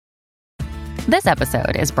This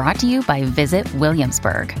episode is brought to you by Visit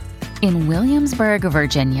Williamsburg. In Williamsburg,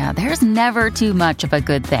 Virginia, there's never too much of a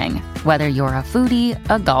good thing. Whether you're a foodie,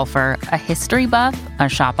 a golfer, a history buff, a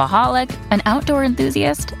shopaholic, an outdoor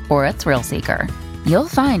enthusiast, or a thrill seeker, you'll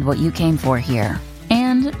find what you came for here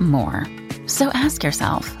and more. So ask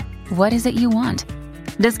yourself, what is it you want?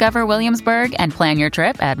 Discover Williamsburg and plan your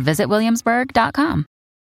trip at visitwilliamsburg.com.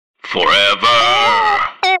 Forever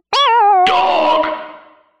Dog.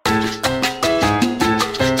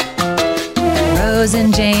 Rose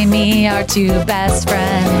and Jamie are two best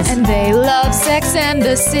friends, and they love Sex and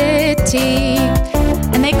the City.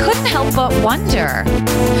 And they couldn't help but wonder,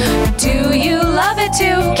 do you love it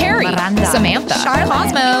too? Carrie, Miranda, Samantha,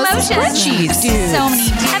 Charlotte, Cosmos, Spreadsheets, dudes. so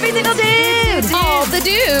many dudes. Every single dude. All the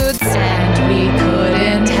dudes. And we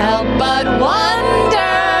couldn't help but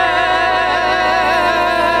wonder.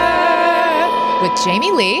 With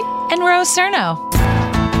Jamie Lee And Rose Cerno.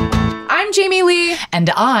 I'm Jamie Lee. And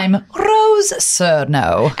I'm Rose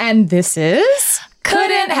Cerno. And this is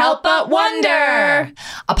Couldn't Help But Wonder,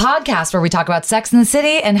 a podcast where we talk about Sex in the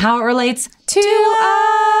City and how it relates to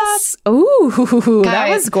us. Ooh, that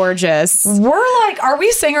Guys, was gorgeous. We're like, are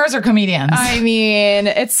we singers or comedians? I mean,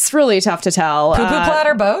 it's really tough to tell. Poo-poo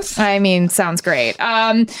platter, both? I mean, sounds great.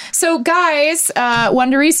 So guys,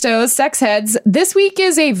 Wonderistos, sex heads, this week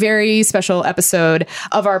is a very special episode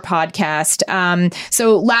of our podcast.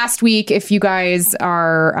 So last week, if you guys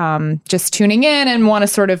are just tuning in and want to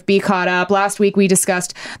sort of be caught up, last week we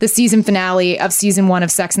discussed the season finale of season 1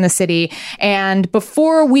 of Sex and the City. And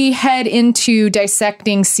before we head into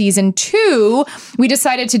dissecting season 2, we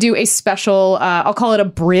decided to do a special, I'll call it a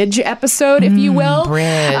bridge episode, if you will.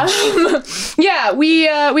 Bridge. Yeah,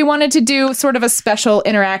 we wanted to do sort of a special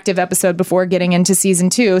interactive episode before getting into season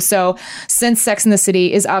 2. So since Sex and the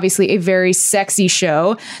City is obviously a very sexy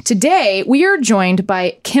show, today we are joined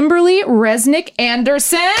by Kimberly Resnick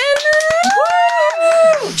Anderson.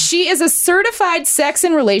 She is a certified sex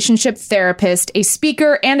and relationship therapist, a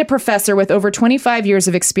speaker, and a professor with over 25 years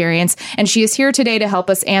of experience. And she is here today to help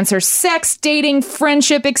us answer sex, dating,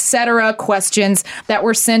 friendship, etc. questions that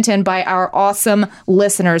were sent in by our awesome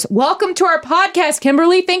listeners. Welcome to our podcast,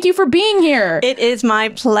 Kimberly. Thank you for being here. It is my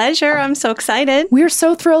pleasure. I'm so excited. We're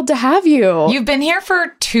so thrilled to have you. You've been here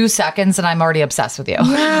for 2 seconds and I'm already obsessed with you.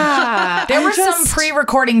 Yeah. There was some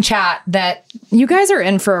pre-recording chat that... You guys are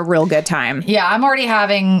in for a real good time. Yeah, I'm already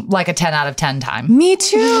having like a 10 out of 10 time. Me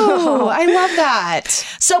too. I love that.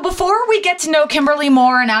 So before we get to know Kimberly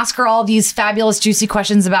more and ask her all these fabulous, juicy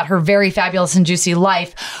questions about her very fabulous and juicy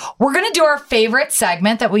life, we're going to do our favorite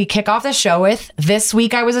segment that we kick off the show with. This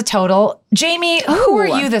week I was a total. Jamie, who are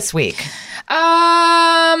you this week?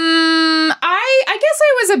 I guess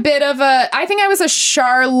I was a bit of I think I was a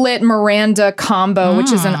Charlotte Miranda combo,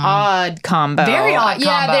 which is an odd combo. Very odd combo.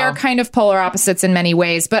 Yeah, they're kind of polar opposites in many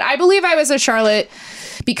ways, but I believe I was a Charlotte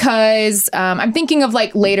because I'm thinking of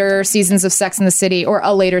like later seasons of Sex and the City, or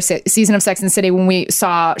a later season of Sex and the City when we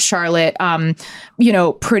saw Charlotte,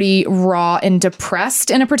 pretty raw and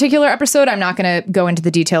depressed in a particular episode. I'm not going to go into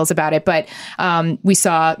the details about it, but we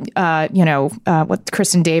saw, what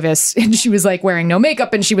Kristen Davis, and she was like wearing no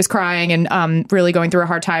makeup and she was crying and really going through a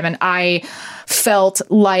hard time. And I felt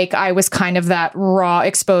like I was kind of that raw,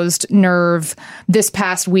 exposed nerve this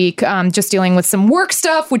past week, just dealing with some work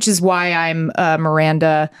stuff, which is why I'm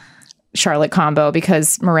Miranda Charlotte combo,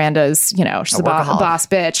 because Miranda's, she's a boss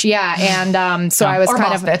bitch. Yeah. And so I was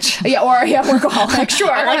kind of bitch. Yeah, workaholic.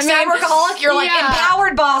 Sure. I like that workaholic. You're like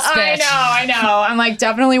empowered boss bitch. I know. I'm like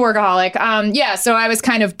definitely workaholic. So I was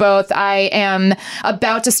kind of both. I am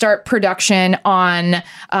about to start production on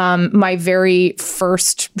my very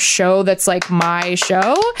first show that's like my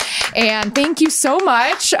show. And thank you so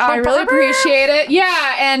much. I really appreciate it.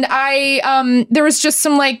 Yeah. And there was just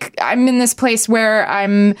some I'm in this place where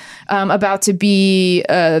I'm about to be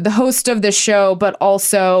the host of the show, but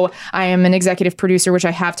also I am an executive producer, which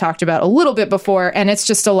I have talked about a little bit before. And it's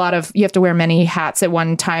just a lot of, you have to wear many hats at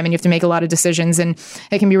one time and you have to make a lot of decisions, and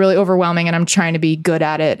it can be really overwhelming. And I'm trying to be good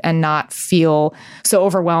at it and not feel so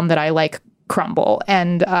overwhelmed that I crumble.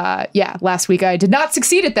 And last week I did not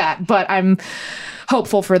succeed at that, but I'm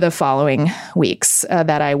hopeful for the following weeks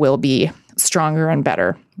that I will be stronger and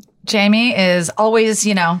better. Jamie is always,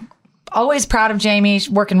 always proud of Jamie. She's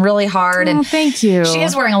working really hard. And thank you. She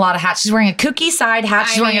is wearing a lot of hats. She's wearing a kooky side hat.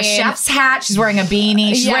 She's wearing a chef's hat. She's wearing a beanie.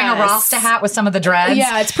 She's wearing a Rasta hat with some of the dreads.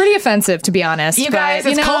 Yeah, it's pretty offensive, to be honest. You guys,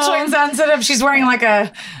 it's culturally insensitive. She's wearing like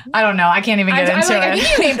a, I don't know. I can't even get into it. I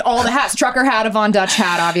think you named all the hats. Trucker hat, a Von Dutch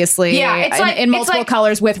hat, obviously. Yeah, it's like in multiple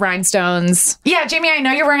colors with rhinestones. Yeah, Jamie, I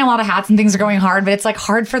know you're wearing a lot of hats and things are going hard, but it's like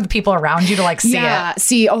hard for the people around you to like see it.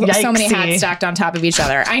 See, so many hats stacked on top of each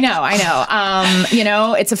other. I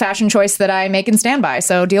know. It's a fashion choice that I make and stand by.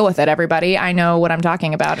 So deal with it, everybody. I know what I'm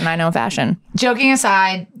talking about and I know fashion. Joking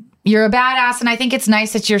aside, you're a badass. And I think it's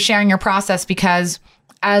nice that you're sharing your process because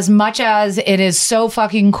as much as it is so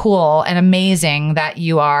fucking cool and amazing that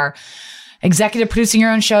you are executive producing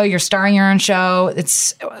your own show, you're starring your own show.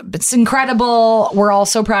 It's incredible. We're all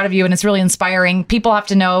so proud of you and it's really inspiring. People have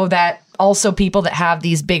to know that also people that have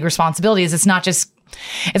these big responsibilities, it's not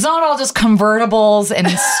all just convertibles and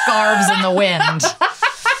scarves in the wind.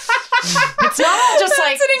 It's not all just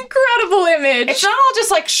That's an incredible image. It's not all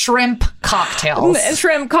just like shrimp cocktails.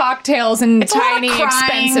 Shrimp cocktails and it's tiny,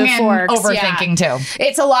 expensive forks. Overthinking too.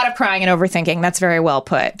 It's a lot of crying and overthinking. That's very well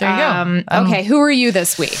put. There you go. Okay, who are you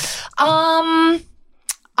this week?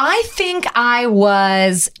 I think I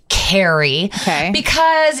was Carrie. Okay.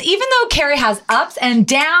 Because even though Carrie has ups and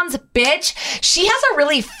downs, bitch, she has a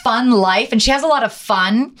really fun life and she has a lot of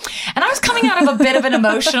fun. And I was coming out of a bit of an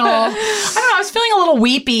emotional, I was feeling a little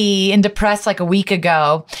weepy and depressed like a week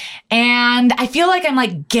ago. And I feel like I'm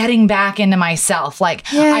like getting back into myself. Like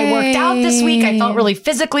I worked out this week. I felt really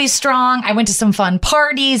physically strong. I went to some fun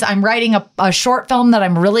parties. I'm writing a short film that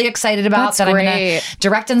I'm really excited about I'm going to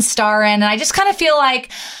direct and star in. And I just kind of feel like,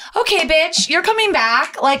 okay, bitch, you're coming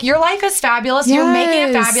back. Like, your life is fabulous. Yes. You're making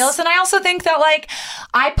it fabulous. And I also think that, like,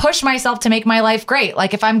 I push myself to make my life great.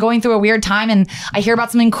 Like, if I'm going through a weird time and I hear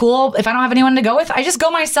about something cool, if I don't have anyone to go with, I just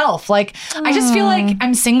go myself. Like, I just feel like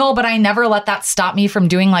I'm single, but I never let that stop me from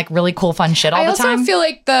doing, like, really cool, fun shit all the time. I also feel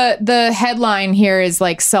like the headline here is,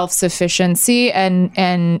 like, self-sufficiency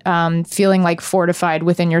and feeling, like, fortified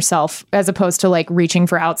within yourself as opposed to, like, reaching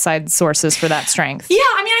for outside sources for that strength. Yeah,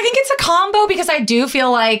 I mean, I think it's a combo because I do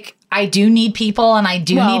feel like I do need people and I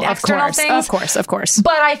do need external things. Of course.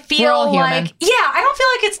 But I feel like, I don't feel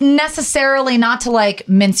like it's necessarily, not to like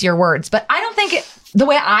mince your words, but I don't think the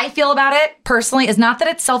way I feel about it personally is not that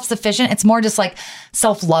it's self-sufficient. It's more just like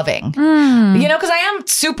self-loving, because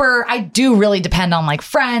I do really depend on like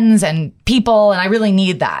friends and people and I really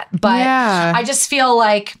need that. But I just feel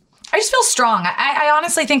strong. I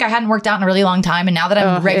honestly think I hadn't worked out in a really long time. And now that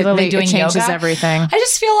I'm regularly doing yoga, everything. I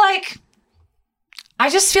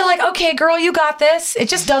just feel like, okay, girl, you got this. It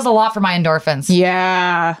just does a lot for my endorphins.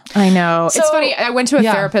 Yeah, I know. So, it's funny. I went to a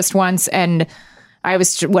therapist once and I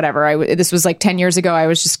was, this was like 10 years ago. I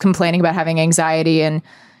was just complaining about having anxiety and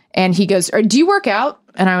he goes, do you work out?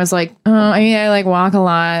 And I was like, I like walk a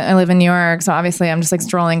lot. I live in New York. So obviously I'm just like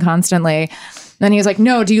strolling constantly. Then he was like,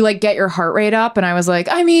 no, do you like get your heart rate up? And I was like,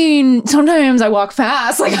 I mean, sometimes I walk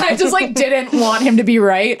fast. Like I just like didn't want him to be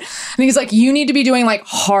right. And he's like, you need to be doing like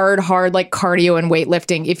hard like cardio and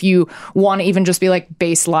weightlifting if you want to even just be like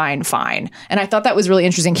baseline fine. And I thought that was really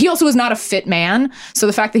interesting. He also was not a fit man. So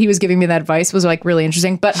the fact that he was giving me that advice was like really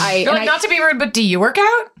interesting. But not to be rude, but do you work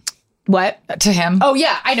out? What? To him? Oh,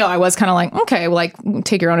 yeah, I know. I was kind of like, okay, well, like,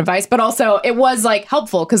 take your own advice. But also, it was, like,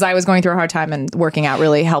 helpful because I was going through a hard time and working out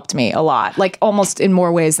really helped me a lot. Like, almost in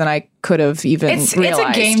more ways than I could have even realized. It's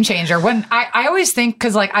a game changer. When I always think,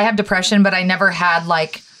 because, like, I have depression, but I never had,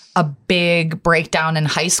 like, a big breakdown in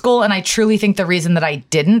high school. And I truly think the reason that I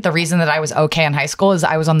was okay in high school is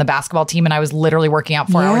I was on the basketball team and I was literally working out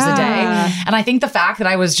 4 hours a day. And I think the fact that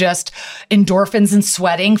I was just endorphins and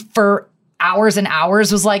sweating for hours and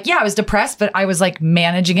hours was like, I was depressed, but I was like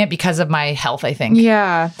managing it because of my health, I think.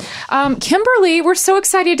 Yeah. Kimberly, we're so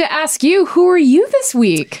excited to ask you, who are you this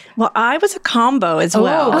week? Well, I was a combo as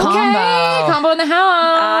well. Okay. Combo in the house.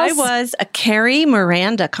 I was a Carrie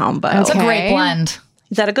Miranda combo. It's a great blend.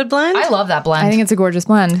 Is that a good blend? I love that blend. I think it's a gorgeous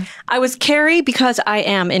blend. I was Carrie because I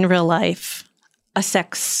am in real life a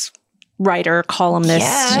sex writer, columnist.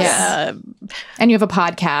 Yes. And you have a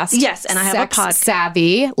podcast. Yes, and I have a podcast. Sex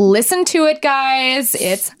Savvy. Listen to it, guys.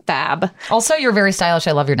 It's fab. Also, you're very stylish.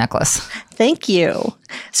 I love your necklace. Thank you.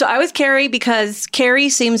 So I was Carrie because Carrie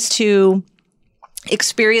seems to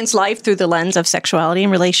experience life through the lens of sexuality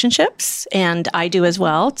and relationships, and I do as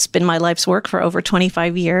well. It's been my life's work for over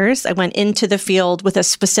 25 years. I went into the field with a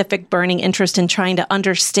specific burning interest in trying to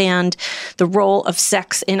understand the role of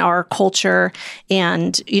sex in our culture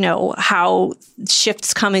and, how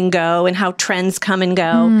shifts come and go and how trends come and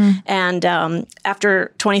go. And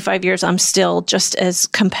after 25 years, I'm still just as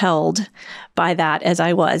compelled by that as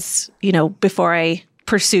I was, before I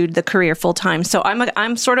pursued the career full time. So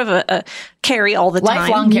I'm sort of a Carrie all the time.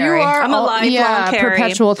 Lifelong Carrie. I'm a lifelong Carrie.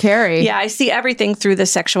 Perpetual Carrie. Yeah, I see everything through the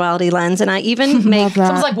sexuality lens, and I even make.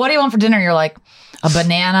 Someone's like, what do you want for dinner? You're like, a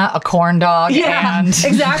banana, a corn dog, and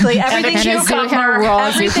exactly. Everything's and a cucumber.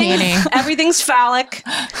 Raw zucchini. Everything's phallic.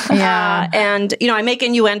 Yeah. And, I make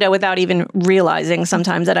innuendo without even realizing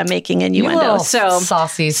sometimes that I'm making innuendo. So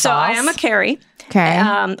saucy sauce. So I am a Carrie. Okay.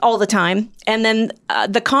 All the time. And then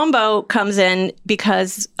the combo comes in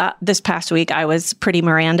because this past week I was pretty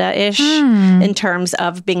Miranda-ish in terms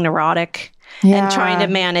of being neurotic and trying to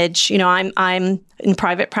manage. I'm in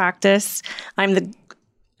private practice. I'm the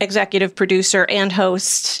executive producer and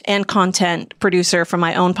host and content producer for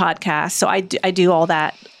my own podcast. So I do all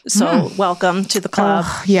that. So welcome to the club.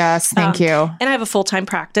 Oh, yes, thank you. And I have a full-time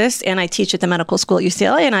practice, and I teach at the medical school at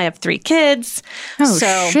UCLA, and I have 3 kids. Oh,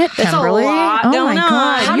 so shit, it's Kimberly. a lot Oh, going my on.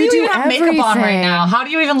 God. How do You you do even have makeup on right everything. now? How do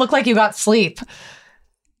you even look like you got sleep?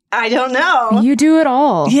 I don't know. You do it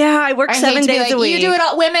all. Yeah, I work I hate 7 to be days like, a week. You do it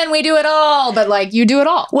all. Women, we do it all. But you do it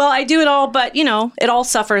all. Well, I do it all, but it all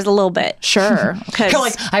suffers a little bit. Sure. Because You're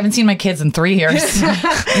like, I haven't seen my kids in 3 years.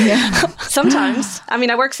 sometimes,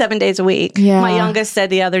 I work 7 days a week. Yeah. My youngest said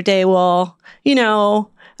the other day, well,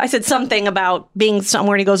 I said something about being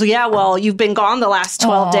somewhere, and he goes, yeah, well, you've been gone the last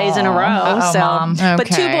 12 days in a row. Uh-oh, Mom. But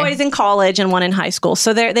 2 Okay. boys in college and 1 in high school.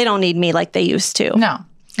 So they don't need me like they used to. No.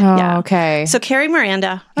 Oh, Yeah. okay. So Carrie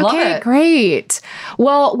Miranda. Love Okay, it. great.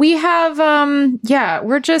 Well, we have,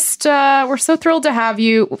 we're just, we're so thrilled to have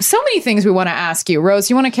you. So many things we want to ask you. Rose,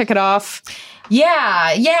 you want to kick it off?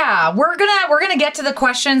 Yeah. We're gonna get to the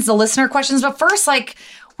questions, the listener questions, but first,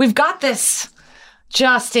 we've got this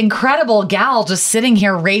just incredible gal just sitting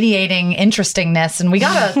here radiating interestingness, and we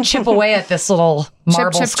gotta chip away at this little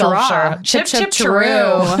marble chip, sculpture. chip, Chip,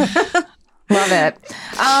 chiroo. Love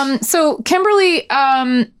it. So Kimberly,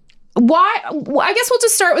 why, I guess we'll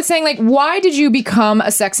just start with saying, why did you become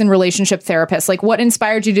a sex and relationship therapist? What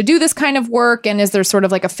inspired you to do this kind of work? And is there sort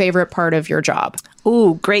of a favorite part of your job?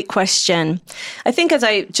 Ooh, great question. I think, as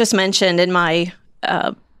I just mentioned in my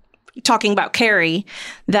talking about Carrie,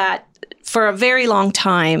 that for a very long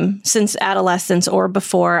time, since adolescence or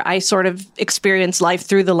before, I sort of experienced life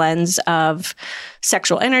through the lens of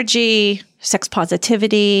sexual energy, sex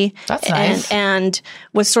positivity. That's nice. And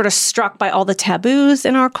was sort of struck by all the taboos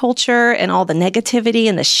in our culture and all the negativity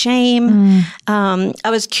and the shame. I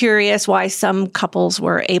was curious why some couples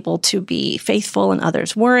were able to be faithful and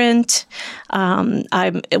others weren't.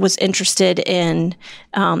 I was interested in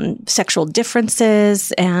sexual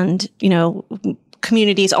differences and,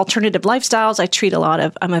 communities, alternative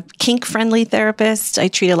lifestyles. I'm a kink-friendly therapist. I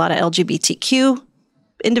treat a lot of LGBTQ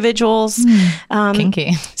individuals.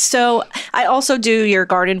 Kinky. So I also do your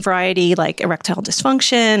garden variety, like erectile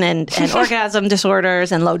dysfunction and orgasm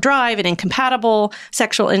disorders and low drive and incompatible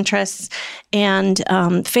sexual interests. And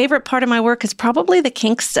favorite part of my work is probably the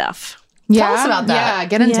kink stuff. Tell us about that. Yeah,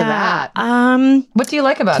 get into that. What do you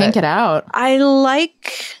like about Kink it? it out. I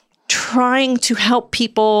like trying to help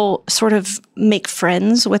people sort of make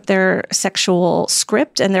friends with their sexual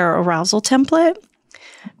script and their arousal template.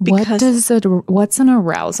 What's an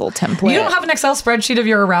arousal template? You don't have an Excel spreadsheet of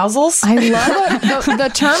your arousals? I love the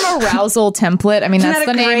term arousal template. I mean, that's that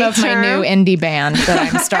the a name great of my new term? indie band that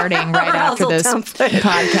I'm starting right after Arousal this template.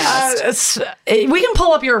 podcast. We can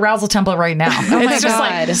pull up your arousal template right now. my It's just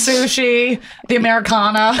God. sushi, the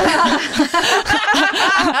Americana.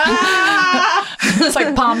 It's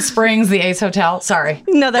like Palm Springs, the Ace Hotel. Sorry.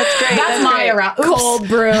 No, that's great. That's my arousal. Cold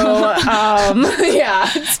brew. Yeah,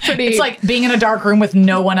 it's pretty. It's like being in a dark room with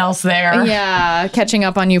no one else there. Yeah, catching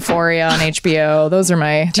up on Euphoria on HBO. Those are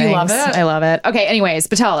my Do you things. love it? I love it. Okay, anyways,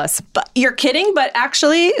 but tell us. But you're kidding, but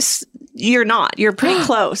actually you're not. You're pretty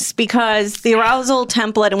close because the arousal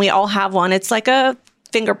template, and we all have one, it's like a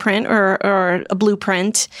fingerprint or a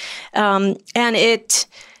blueprint. And it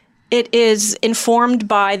is informed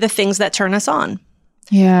by the things that turn us on.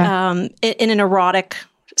 Yeah. In an erotic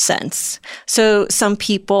sense. So some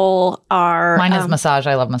people are... Mine is massage.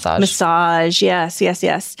 I love massage. Massage, yes.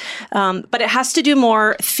 But it has to do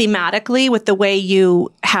more thematically with the way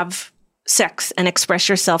you have sex and express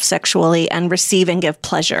yourself sexually and receive and give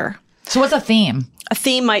pleasure. So what's a theme? A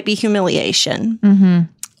theme might be humiliation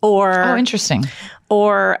or Oh, interesting.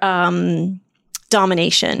 or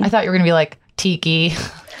domination. I thought you were going to be like tiki.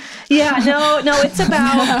 Yeah, no, it's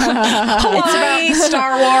about Hawaii,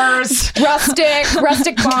 Star Wars,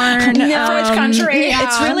 rustic barn, French country.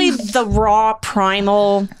 It's really the raw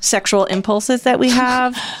primal sexual impulses that we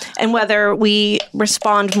have, and whether we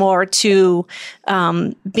respond more to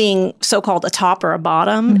being so-called a top or a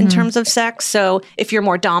bottom in terms of sex. So if you're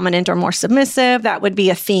more dominant or more submissive, that would be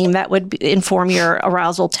a theme that would inform your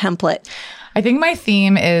arousal template. I think my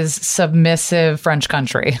theme is submissive French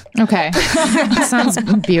country. Okay. Sounds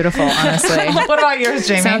beautiful, honestly. What about yours,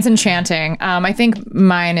 Jamie? Sounds enchanting. I think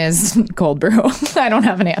mine is cold brew. I don't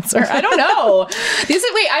have an answer. I don't know.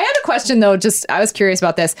 Wait, I had a question though. I was curious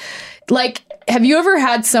about this. Like, have you ever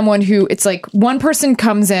had someone who it's like one person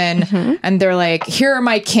comes in and they're like, here are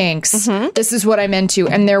my kinks. This is what I'm into.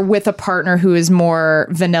 And they're with a partner who is more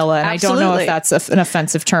vanilla. And Absolutely. I don't know if that's an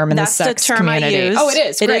offensive term in That's the sex the term community. I use. Oh, it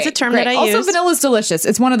is. It Great. is a term Great. that I also, use. vanilla is delicious.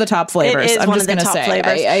 It's one of the top flavors. It is I'm one just of the going to top say.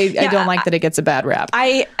 flavors. I don't like that it gets a bad rap.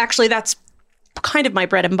 That's kind of my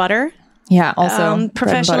bread and butter. Yeah, also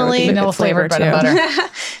professionally, vanilla flavored bread and butter.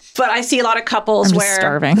 But I see a lot of couples where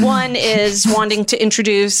starving. one is wanting to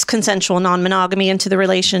introduce consensual non-monogamy into the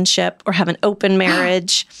relationship or have an open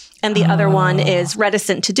marriage, and the other one is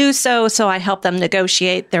reticent to do so. So I help them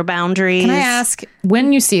negotiate their boundaries. Can I ask,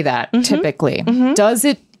 when you see that, typically,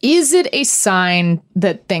 is it a sign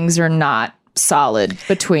that things are not solid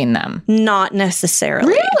between them? Not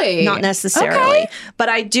necessarily. Really? Not necessarily. Okay. But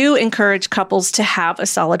I do encourage couples to have a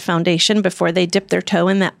solid foundation before they dip their toe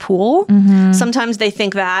in that pool. Sometimes they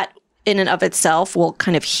think that in and of itself will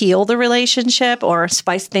kind of heal the relationship or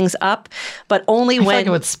spice things up, but only I feel when like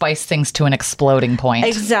it would spice things to an exploding point.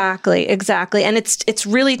 Exactly. And it's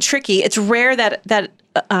really tricky. It's rare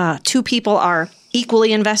that two people are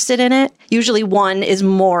equally invested in it. Usually one is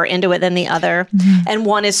more into it than the other, and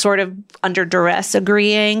one is sort of under duress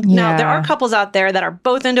agreeing. Now, there are couples out there that are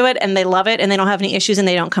both into it and they love it and they don't have any issues and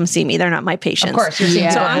they don't come see me. They're not my patients. Of course, you're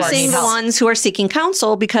seeing So people who I'm are seeing needing the help. ones who are seeking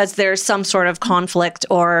counsel because there's some sort of conflict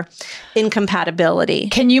or incompatibility.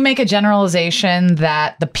 Can you make a generalization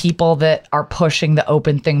that the people that are pushing the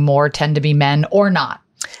open thing more tend to be men or not?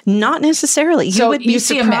 Not necessarily. You So would be you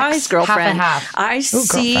see a mix, surprised, girlfriend. half and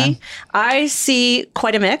half. I see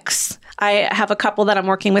quite a mix. I have a couple that I'm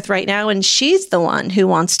working with right now, and she's the one who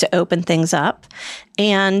wants to open things up.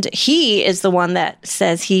 And he is the one that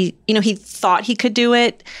says he thought he could do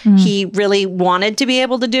it. He really wanted to be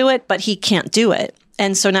able to do it, but he can't do it.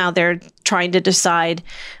 And so now they're trying to decide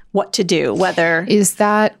what to do, whether Is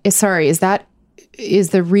the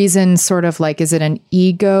reason sort of like, is it an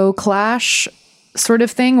ego clash sort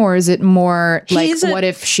of thing, or is it more like, what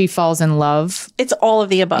if she falls in love? it's all of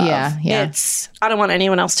the above. Yeah. It's, I don't want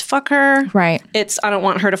anyone else to fuck her. Right. It's, I don't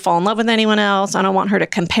want her to fall in love with anyone else. I don't want her to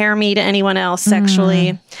compare me to anyone else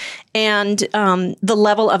sexually. And the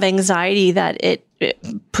level of anxiety that it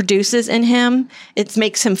produces in him, it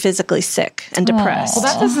makes him physically sick and depressed. Well,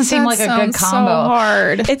 that doesn't seem like a good combo. So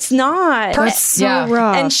hard. It's not. That's so Yeah.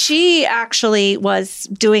 rough. And she actually was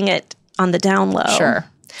doing it on the down low. Sure.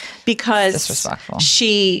 Because Disrespectful.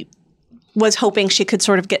 she was hoping she could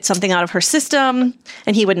sort of get something out of her system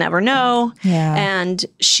and he would never know. Yeah. And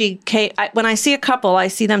when I see a couple, I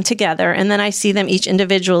see them together and then I see them each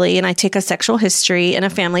individually and I take a sexual history and a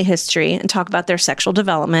family history and talk about their sexual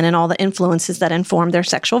development and all the influences that inform their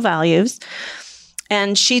sexual values.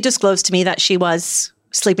 And she disclosed to me that she was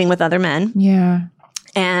sleeping with other men. Yeah.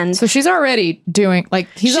 And So she's already doing, like,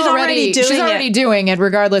 she's already doing it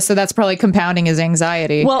regardless. So that's probably compounding his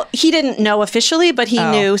anxiety. well, he didn't know officially, but he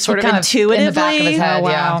knew sort of kind intuitively. in the back of his head, Oh, wow.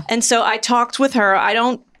 yeah. And so I talked with her. I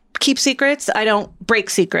don't keep secrets. I don't break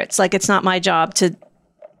secrets. Like, it's not my job to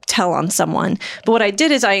tell on someone. But what I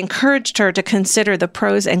did is I encouraged her to consider the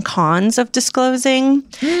pros and cons of disclosing.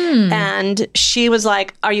 And she was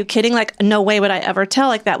like, are you kidding? Like, no way would I ever tell.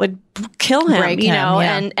 Like, that would kill him, Break you him, know,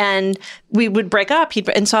 yeah. and we would break up.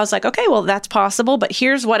 And so I was like, okay, well, that's possible, but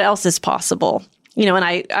here's what else is possible. You know, and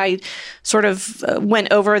I sort of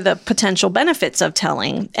went over the potential benefits of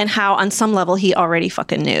telling and how on some level he already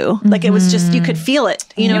fucking knew. Like, it was just, you could feel it.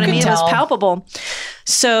 You know what I could mean? It tell. was palpable.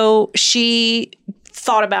 So she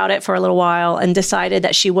thought about it for a little while and decided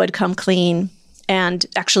that she would come clean and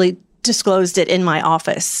actually disclosed it in my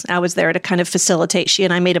office. I was there to kind of facilitate. She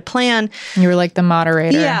and I made a plan. You were like the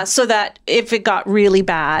moderator. Yeah, so that if it got really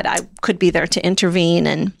bad, I could be there to intervene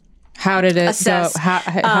and How did it assess. go?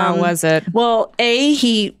 How was it? Well, A,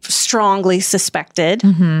 he strongly suspected.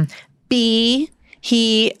 B,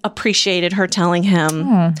 he appreciated her telling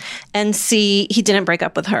him. And C, he didn't break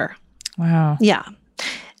up with her. Wow. Yeah.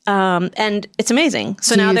 And it's amazing.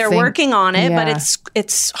 So Do now you they're think- working on it, but Yeah.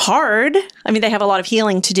 it's hard. I mean, they have a lot of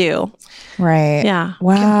healing to do. Right. Yeah.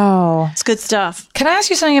 Wow. It's good stuff. Can I ask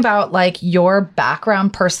you something about like your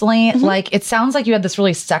background personally? Like, it sounds like you had this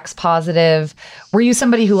really sex positive. Were you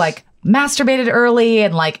somebody who like masturbated early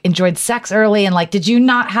and like enjoyed sex early? And like, did you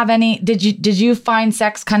not have any, did you find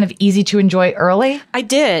sex kind of easy to enjoy early? I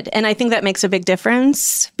did. And I think that makes a big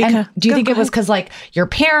difference. And do you think it was because like your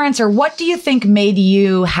parents, or what do you think made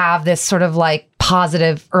you have this sort of like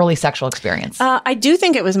positive early sexual experience? I do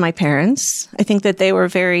think it was my parents. I think that they were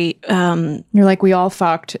very, You're like, we all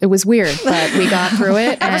fucked. It was weird, but we got through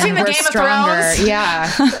it. and seen the we're Game of stronger. Thrones?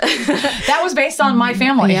 Yeah. That was based on my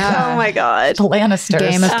family. Yeah. oh my God. The Lannisters.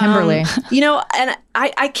 Game of Kimberly. And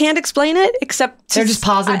I can't explain it except They're just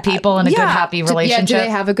positive people in a good, happy relationship. Yeah, do they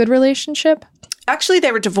have a good relationship? actually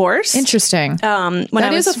they were divorced. Interesting. When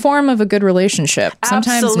That is a form of a good relationship.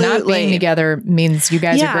 Sometimes not Absolutely. being together means you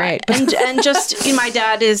guys are great. and just my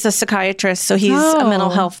dad is a psychiatrist, so he's a mental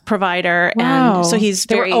health provider, Wow. and so he's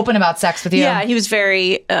They very were open about sex with you. Yeah, he was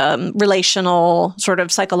very relational, sort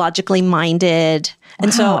of psychologically minded,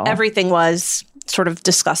 and so everything was sort of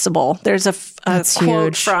discussable. There's a quote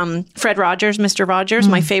huge. from Fred Rogers, Mr. Rogers.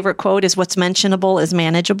 My favorite quote is, "What's mentionable is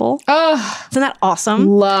manageable." Oh, Isn't that awesome?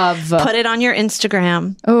 love. Put it on your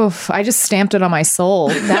Instagram. Oof, I just stamped it on my soul.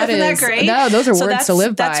 That Isn't that is great? No, those are So words to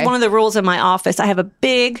live by. That's one of the rules in my office. I have a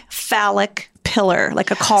big phallic pillar,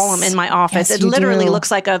 like a column in my office. Yes, it you literally do.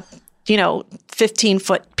 looks like a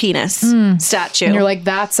 15-foot penis statue. and you're like,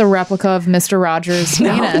 that's a replica of Mr. Rogers'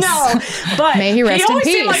 penis. no, but May he rest He in always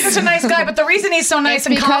peace. seemed like such a nice guy, but the reason he's so nice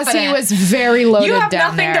and because confident, he was very loaded you have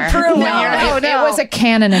down nothing there. to prove when No, you're it was a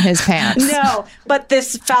cannon in his pants. No, but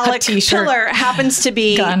this phallic t-shirt. pillar happens to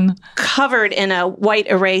be Gun. covered in a white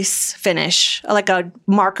erase finish, like a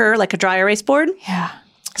marker, like a dry erase board. Yeah.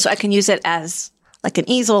 So I can use it as like an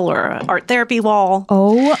easel or an art therapy wall.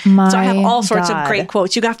 Oh my So I have all sorts God. of great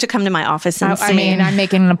quotes. You have to come to my office and see. I mean, I'm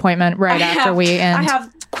making an appointment right after we end. I have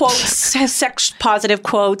quotes, sex positive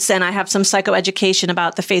quotes, and I have some psychoeducation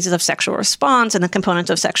about the phases of sexual response and the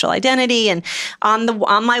components of sexual identity. And on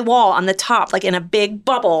my wall, on the top, like in a big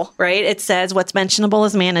bubble, right, it says, "What's mentionable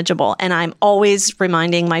is manageable." And I'm always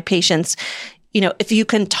reminding my patients, if you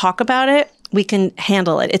can talk about it, we can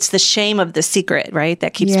handle it. It's the shame of the secret, right,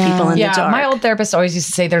 that keeps people in the dark. my old therapist always used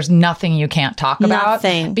to say there's nothing you can't talk about.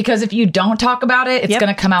 Nothing. Because if you don't talk about it, it's Yep.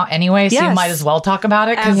 going to come out anyway, so you Yes. might as well talk about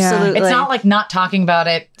it. 'cause Absolutely. It's not like not talking about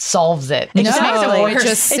it solves it. It just makes it Exactly. worse. It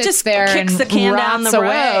just sits It just there kicks and the can down the rots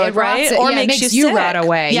away, road, right? rots it- yeah, it makes you sick. rot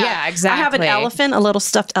away. Yeah, exactly. I have an elephant, a little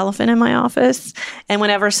stuffed elephant in my office. And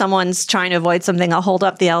whenever someone's trying to avoid something, I'll hold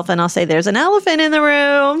up the elephant. I'll say, "There's an elephant in the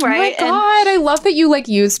room," Oh my right? And God, I love that you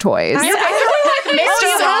use toys. You're basically like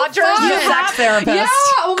Mr. Rogers, the sex therapist. Yeah,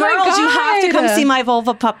 oh my girls, you have to come God. see my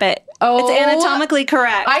vulva puppet. Oh. It's anatomically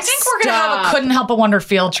correct. I think we're going to have a Stop. couldn't help but wonder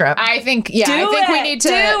field trip. I think we Do need to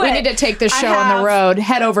it. need to take this I show on the have- road,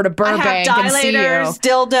 head over to I Burbank have and see you. dilators,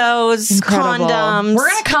 dildos, Incredible. condoms. We're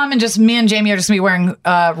going to come and just, me and Jamie are just going to be wearing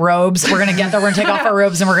robes. We're going to get there, we're going to take off our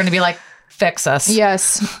robes, and we're going to be like, fix us.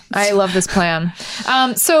 Yes, I love this plan.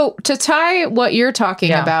 So to tie what you're talking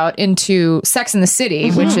Yeah. about into Sex in the City,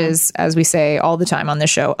 which is, as we say all the time on this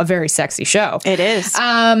show, a very sexy show. It is.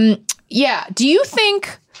 Yeah. Do you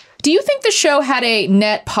think the show had a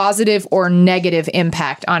net positive or negative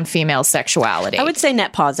impact on female sexuality? I would say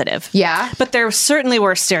net positive. Yeah. But there certainly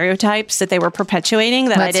were stereotypes that they were perpetuating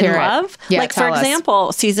that Let's I didn't hear it. love. Yeah, like, for tell us.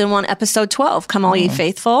 example, season 1, episode 12, "Come All Ye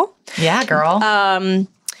Faithful." Yeah, girl.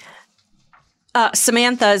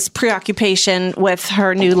 Samantha's preoccupation with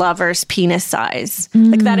her new lover's penis size.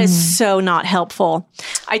 Like, that is so not helpful.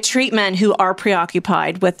 I treat men who are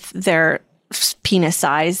preoccupied with their penis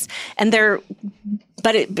size, and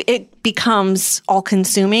but it becomes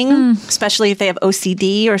all-consuming, especially if they have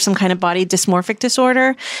OCD or some kind of body dysmorphic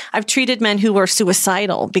disorder. I've treated men who were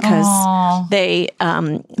suicidal because they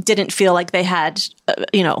didn't feel like they had,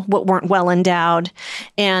 weren't well endowed.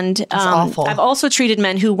 And awful. I've also treated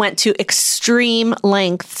men who went to extreme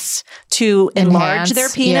lengths to enlarge Enhance, their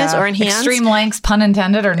penis yeah. or enhance. Extreme lengths, pun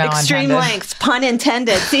intended or no Extreme intended? lengths, pun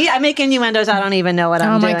intended. See, I make innuendos. I don't even know what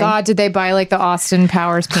I'm Oh doing. my God! Did they buy the Austin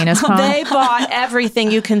Powers penis pump? They bought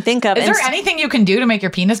everything you can think of. Is there anything you can do to make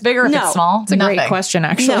your penis bigger if No. it's small? It's a great question,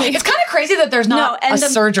 actually. It's kind of crazy that there's not a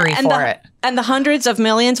surgery for it. And the hundreds of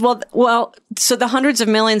millions, so the hundreds of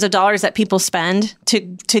millions of dollars that people spend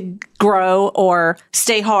to grow or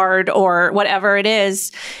stay hard or whatever it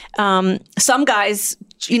is, some guys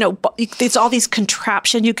there's all these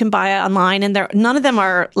contraptions you can buy online, and none of them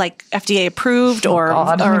are like FDA approved or. Oh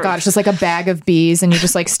my God, it's just like a bag of bees, and you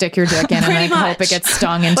just like stick your dick in and like hope it gets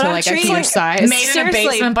stung into like a huge size. Made in a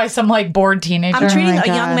basement by some like bored teenager. I'm treating a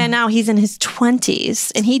young man now. He's in his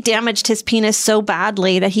 20s, and he damaged his penis so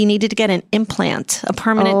badly that he needed to get an implant, a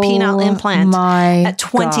permanent penile implant at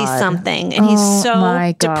 20-something, and he's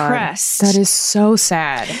so depressed. That is so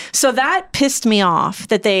sad. So that pissed me off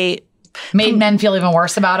that they made men feel even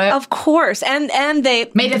worse about it. Of course. And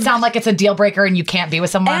they made it sound like it's a deal breaker and you can't be with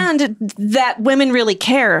someone. And that women really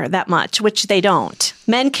care that much, which they don't.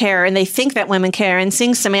 Men care, and they think that women care. And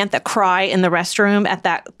seeing Samantha cry in the restroom at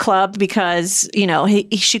that club because,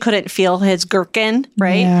 she couldn't feel his gherkin,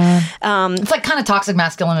 right? Yeah. It's like kind of toxic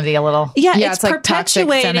masculinity a little. Yeah, it's like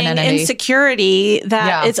perpetuating insecurity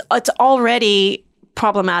that it's already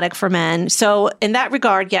problematic for men. So in that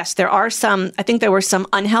regard, yes, I think there were some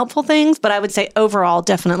unhelpful things, but I would say overall,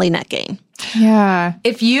 definitely net gain. Yeah.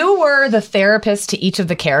 If you were the therapist to each of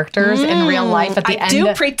the characters in real life at the end, I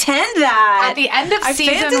do pretend that at the end of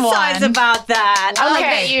season I fantasize about that.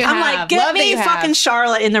 Okay, I'm like, get me fucking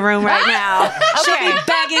Charlotte in the room right now. She'll be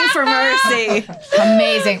begging for mercy.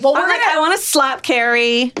 Amazing. Well, I want to slap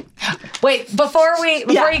Carrie. Wait, before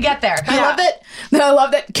you get there, I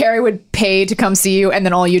love that Carrie would pay to come see you, and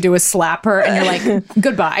then all you do is slap her, and you're like,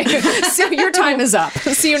 goodbye. So your time is up.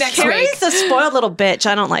 See you next week. Carrie's a spoiled little bitch.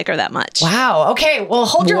 I don't like her that much. Wow. Okay. Well,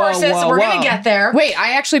 hold your horses. We're going to get there. Wait,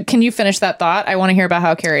 can you finish that thought? I want to hear about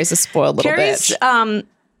how Carrie's a spoiled little bitch. Carrie's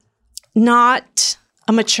not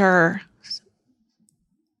a mature,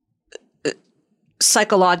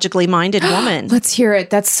 psychologically minded woman. Let's hear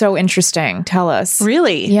it. That's so interesting. Tell us.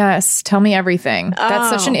 Really? Yes. Tell me everything. That's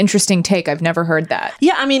such an interesting take. I've never heard that.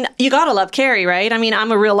 Yeah. I mean, you got to love Carrie, right? I mean,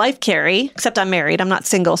 I'm a real life Carrie, except I'm married. I'm not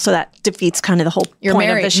single. So that defeats kind of the whole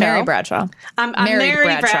point of the show. Mary Bradshaw. I'm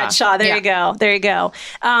Mary Bradshaw. There you go. There you go.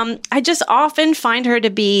 I just often find her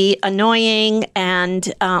to be annoying, and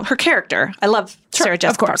her character. I love Sarah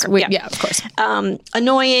Jessica Parker. Of course.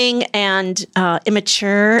 Annoying and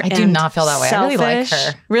immature. I do not feel that way. I really like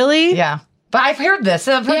her. Really? Yeah. But I've heard this.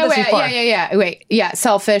 I've heard this before. Yeah. Wait. Yeah.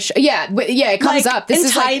 Selfish. Yeah. It comes up. This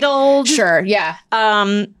entitled. Is sure. Yeah.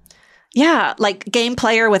 Yeah, like game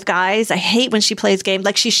player with guys. I hate when she plays game.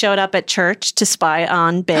 Like she showed up at church to spy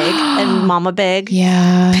on Big and Mama Big.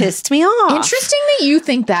 Yeah. Pissed me off. Interesting that you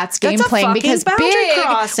think that's game playing because Big,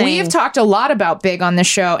 crossing. We have talked a lot about Big on the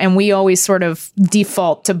show, and we always sort of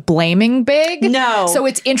default to blaming Big. No. So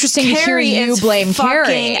it's interesting to hear you blame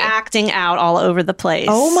Carrie. Acting out all over the place.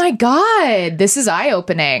 Oh my God. This is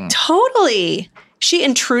eye-opening. Totally. She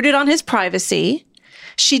intruded on his privacy.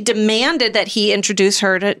 She demanded that he introduce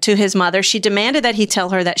her to his mother. She demanded that he tell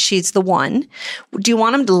her that she's the one. Do you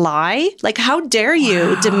want him to lie? Like, how dare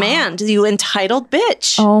you demand, you entitled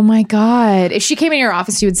bitch? Oh my God. If she came in your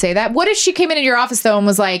office, you would say that. What if she came into your office though and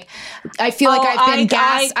was like, I feel like I've been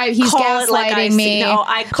he's gaslighting me. No,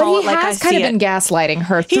 I call it like I see it. But he has kind of been gaslighting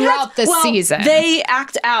her throughout the season. They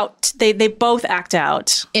act out. They both act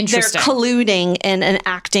out. Interesting. They're colluding in an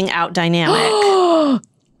acting out dynamic.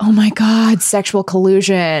 Oh my God, sexual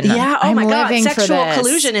collusion. Yeah, I'm my God. living Sexual for this.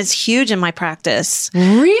 collusion is huge in my practice.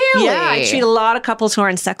 Really? Yeah, I treat a lot of couples who are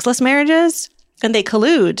in sexless marriages, and they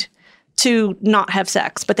collude to not have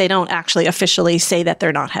sex, but they don't actually officially say that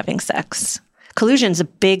they're not having sex. Collusion's a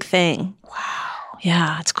big thing. Wow.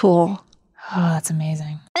 Yeah, it's cool. Oh, that's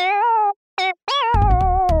amazing.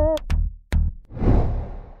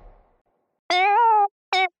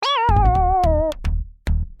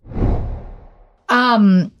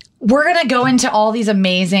 We're going to go into all these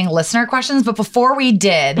amazing listener questions. But before we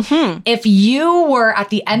did, if you were at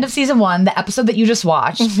the end of season 1, the episode that you just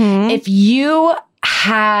watched, if you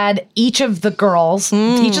had each of the girls,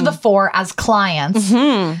 each of the 4 as clients,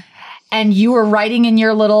 and you were writing in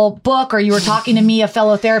your little book or you were talking to me, a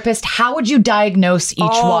fellow therapist, how would you diagnose each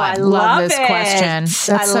one? I love this question.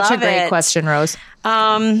 That's such a great question, Rose.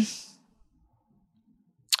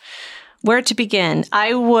 Where to begin?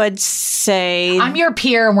 I would say... I'm your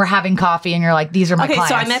peer and we're having coffee and you're like, these are my clients.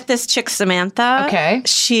 So I met this chick, Samantha. Okay.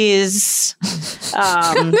 She's...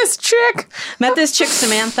 Met this chick,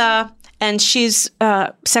 Samantha, and she's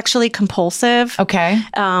sexually compulsive. Okay.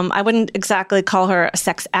 I wouldn't exactly call her a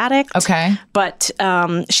sex addict. Okay. But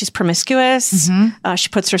she's promiscuous. She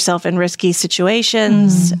puts herself in risky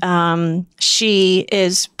situations. She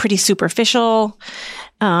is pretty superficial.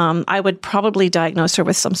 I would probably diagnose her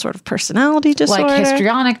with some sort of personality disorder. Like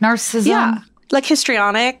histrionic, narcissism? Yeah. like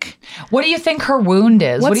histrionic. What do you think her wound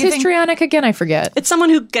is? What's what do you think? histrionic again? I forget. It's someone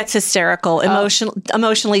who gets hysterical,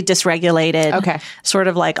 emotionally dysregulated. Okay. Sort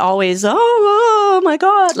of like always, oh my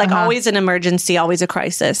God. Like always an emergency, always a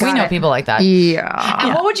crisis. We know people like that. Yeah.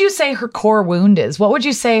 And what would you say her core wound is? What would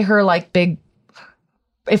you say her like big?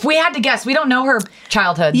 If we had to guess, we don't know her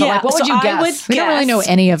childhood, but like, what would so you I guess? We don't really know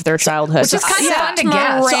any of their childhood. Which is kind of fun to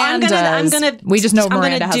guess. So I'm gonna. We just know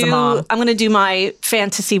Miranda has a mom. I'm gonna do my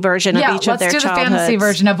fantasy version of each of their let's do the childhoods. fantasy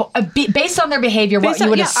version of based on their behavior. What you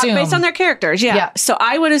would assume based on their characters. Yeah. So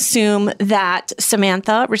I would assume that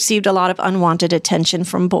Samantha received a lot of unwanted attention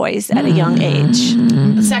from boys at a young age.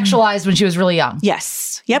 sexualized when she was really young.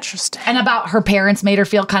 Yes. Yep. And about her parents made her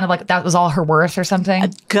feel kind of like that was all her worth or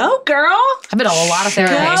something. Go girl. I've been to a lot of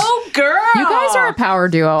therapy. Go girl. You guys are a power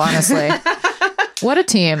duo, honestly. What a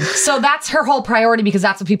team. So that's her whole priority because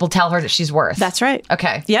that's what people tell her that she's worth. That's right.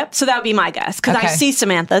 Okay. Yep. So that would be my guess because I Okay. see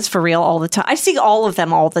Samantha's for real all the time. I see all of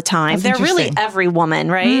them all the time. That's They're really interesting. every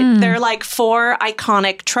woman, right? They're like 4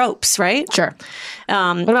 iconic tropes, right? Sure.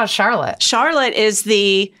 What about Charlotte? Charlotte is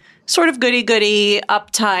the sort of goody-goody,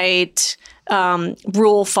 uptight,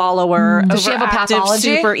 rule follower, Does she have a overactive,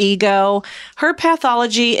 pathology? super ego. Her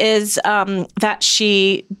pathology is that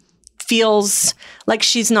she feels like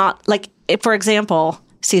she's not like. For example,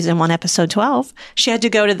 season 1, episode 12, she had to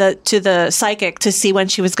go to the psychic to see when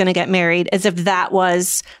she was going to get married, as if that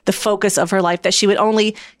was the focus of her life. That she would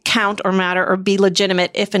only count or matter or be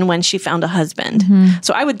legitimate if and when she found a husband.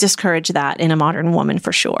 So I would discourage that in a modern woman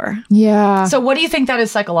for sure. Yeah. So what do you think that is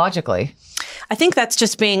psychologically? I think that's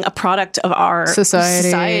just being a product of our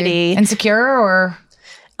society. Insecure or?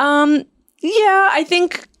 Yeah, I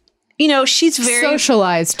think, she's very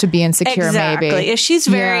socialized to be insecure, exactly. maybe. If she's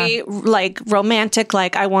very like romantic,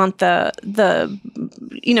 like I want the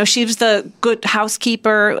she was the good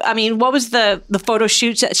housekeeper. I mean, what was the photo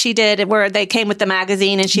shoot that she did where they came with the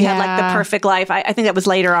magazine and she had like the perfect life? I think that was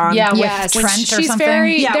later on. Yeah, Yes. with Trent or She's something.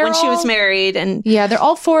 very- Yeah, they're when she was all- married and Yeah, they're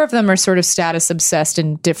all 4 of them are sort of status obsessed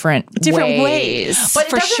in different ways. But it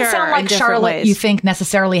for doesn't sure, sound in like different Charlotte, ways. you think,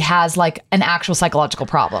 necessarily has like an actual psychological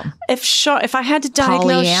problem. If I had to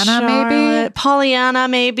diagnose Pollyanna,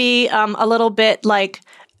 maybe? a little bit like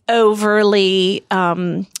overly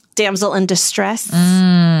damsel in distress.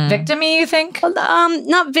 Victim-y, you think?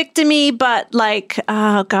 Not victim-y, but like,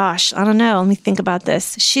 oh gosh, I don't know. Let me think about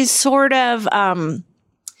this. She's sort of,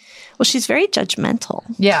 she's very judgmental.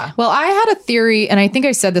 Yeah. Well, I had a theory, and I think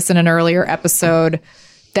I said this in an earlier episode,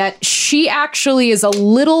 that she actually is a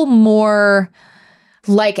little more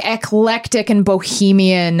like eclectic and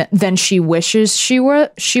bohemian than she wishes she was.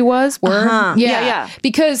 Yeah.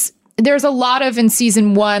 Because there's a lot of in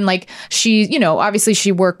season 1, like she, obviously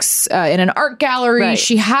she works in an art gallery. Right.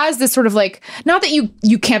 She has this sort of like, not that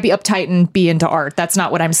you can't be uptight and be into art. That's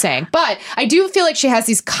not what I'm saying. But I do feel like she has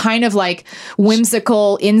these kind of like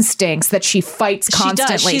whimsical instincts that she fights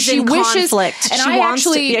constantly. She's in conflict.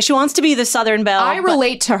 And she wants to be the Southern Belle. I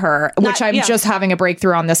relate to her, which I'm yeah. just having a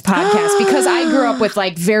breakthrough on this podcast because I grew up with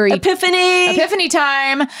like very Epiphany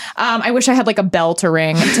time. I wish I had like a bell to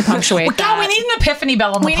ring to punctuate that. God, we need an epiphany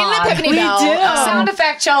bell on the We need an pod. epiphany bell. do. Sound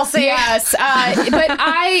effect, Chelsea. Yes, but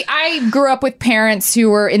I grew up with parents who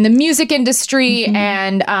were in the music industry,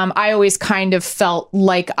 and I always kind of felt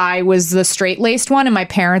like I was the straight-laced one, and my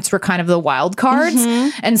parents were kind of the wild cards.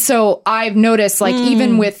 And so I've noticed, like,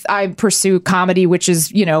 even with I pursue comedy, which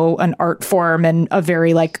is an art form and a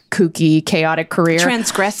very like kooky, chaotic career.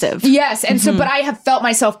 transgressive. Yes. And so, but I have felt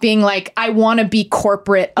myself being like, I want to be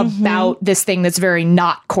corporate about this thing that's very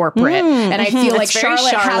not corporate. And I feel like It's very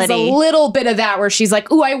Charlotte has a Charlotte-y. little bit of that where she's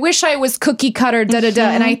like, ooh, I wish I was cookie cutter, da-da-da.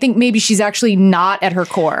 And I think maybe she's actually not at her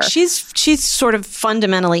core. She's sort of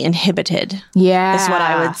fundamentally inhibited. Yeah. Is what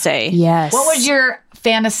I would say. Yes. What would your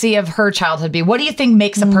fantasy of her childhood be? What do you think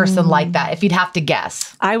makes a person like that, if you'd have to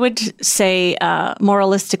guess? I would say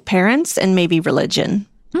moralistic parents and maybe religion.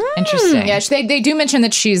 Interesting. Yeah, they do mention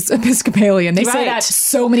that she's Episcopalian. They say Right. that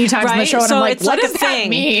so many times in the show, and so I'm like, it's what like does a that thing.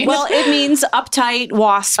 mean? Well, it means uptight,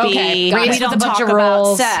 waspy. Okay, got we it. don't With a bunch talk of about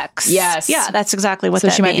rules. sex. Yes. Yeah, that's exactly what so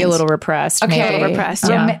that she might be a means. little repressed. Okay. maybe. A little repressed,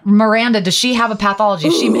 Yeah. Miranda, does she have a pathology?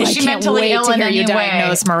 Is Ooh, she I can't mentally wait ill to in hear any you way?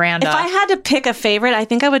 diagnose Miranda. If I had to pick a favorite, I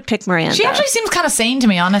think I would pick Miranda. She actually seems kind of sane to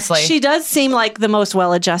me, honestly. She does seem like the most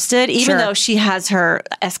well-adjusted, even Sure. though she has her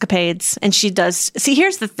escapades. And she does. See,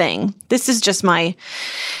 here's the thing. This is just my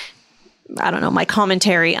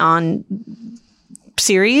commentary on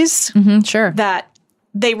series. Sure. That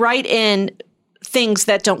they write in things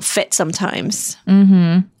that don't fit sometimes.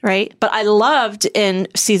 Right? But I loved in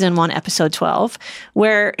season 1, episode 12,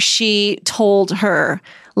 where she told her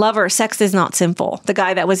lover, sex is not simple. The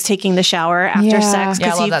guy that was taking the shower after Yeah. sex Yeah, I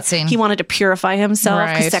because love that scene. he wanted to purify himself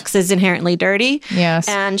because Right. sex is inherently dirty. Yes.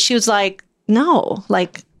 And she was like, no,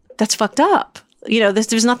 like that's fucked up. You know,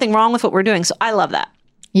 there's nothing wrong with what we're doing. So I love that.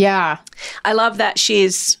 Yeah. I love that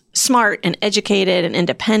she's smart and educated and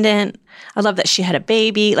independent. I love that she had a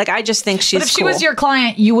baby. Like, I just think she's But if she cool. was your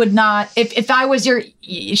client, you would not. If I was your,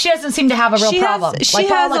 she doesn't seem to have a real problem. Like a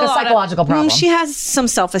lot of- psychological problem. She has some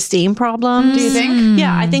self-esteem problems. Do you think?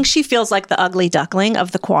 Yeah, I think she feels like the ugly duckling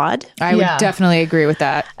of the quad. I would Yeah. definitely agree with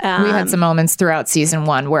that. We had some moments throughout season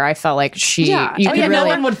 1 where I felt like she, Yeah. you Oh, could Yeah, really,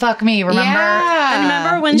 no one would fuck me. Remember? yeah. I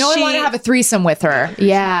remember when no one she- wanted to have a threesome with her.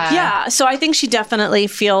 Yeah. Yeah, so I think she definitely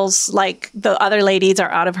feels like the other ladies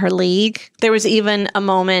are out of her league. There was even a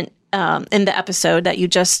moment in the episode that you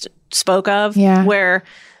just spoke of where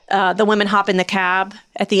the women hop in the cab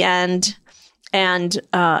at the end and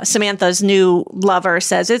Samantha's new lover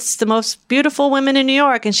says, it's the most beautiful women in New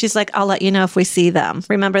York. And she's like, I'll let you know if we see them.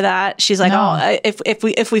 Remember that? She's like, oh,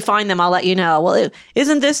 if we find them, I'll let you know. Well,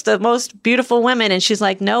 isn't this the most beautiful women? And she's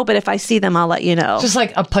like, no, but if I see them, I'll let you know. Just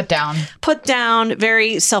like a put down. Put down,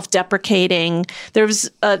 very self-deprecating. There was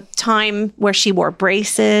a time where she wore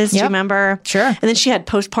braces. Do you remember? Sure. And then she had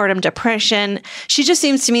postpartum depression. She just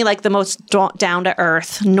seems to me like the most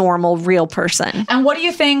down-to-earth, normal, real person. And what do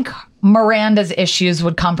you think Miranda's issues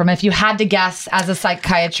would come from if you had to guess as a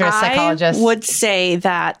psychologist? I would say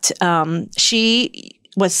that she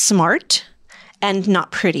was smart and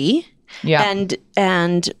not pretty. Yeah.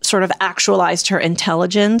 And sort of actualized her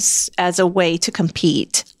intelligence as a way to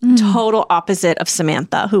compete. Total opposite of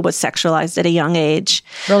Samantha, who was sexualized at a young age.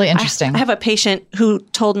 Really interesting. I have a patient who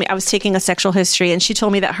told me, I was taking a sexual history, and she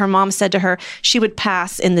told me that her mom said to her she would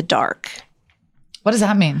pass in the dark. What does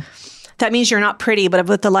that mean? That means you're not pretty, but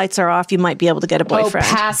if the lights are off, you might be able to get a boyfriend.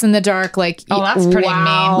 Pass in the dark. Like, Oh, that's pretty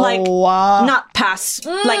mean. Like not pass.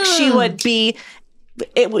 Like she would be.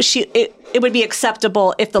 It would be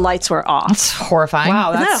acceptable if the lights were off. It's horrifying.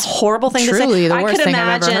 Wow, Isn't that that's a horrible thing to say? truly the worst thing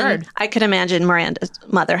I've ever heard. I could imagine Miranda's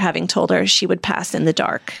mother having told her she would pass in the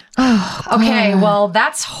dark. Okay, well,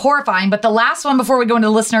 that's horrifying. But the last one before we go into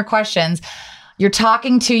listener questions, you're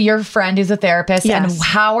talking to your friend who's a therapist. Yes. And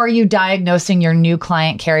how are you diagnosing your new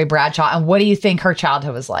client, Carrie Bradshaw? And what do you think her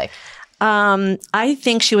childhood was like? I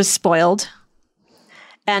think she was spoiled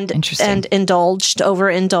and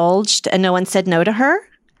overindulged, and no one said no to her,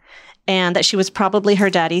 and that she was probably her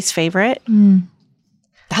daddy's favorite.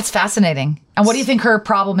 That's fascinating. And what do you think her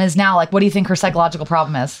problem is now? Like, what do you think her psychological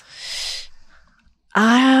problem is?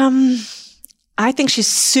 I think she's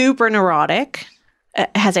super neurotic,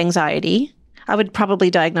 has anxiety. I would probably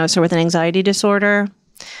diagnose her with an anxiety disorder.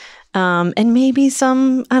 And maybe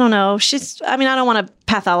some, I don't know. I don't want to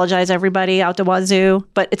pathologize everybody out the wazoo,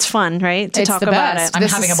 but it's fun, right? To it's talk the about best. it. I'm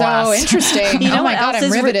This having is a blast. so interesting. You know oh my what God, else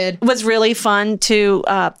I'm riveted. was really fun to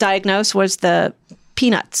diagnose was the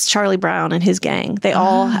Peanuts, Charlie Brown and his gang. They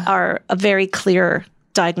all are a very clear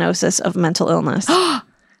diagnosis of mental illness.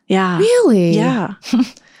 Yeah. Really? Yeah.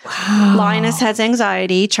 Linus has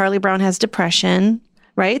anxiety. Charlie Brown has depression,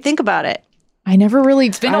 right? Think about it. I never really.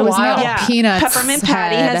 It's been a while. Yeah. Peanuts. Peppermint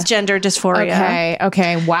Patty head. has gender dysphoria.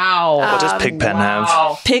 Okay. Wow. What does Pigpen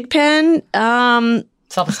have? Pigpen,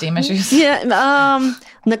 Self-esteem issues?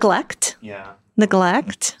 neglect. Yeah.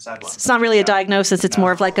 Neglect. Sad one. It's not really a diagnosis. It's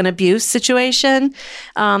more of like an abuse situation.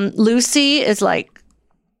 Lucy is like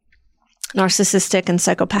narcissistic and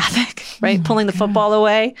psychopathic, right? Pulling the football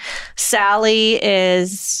away. Sally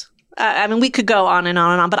is, we could go on and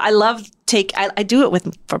on and on, but I love I do it with,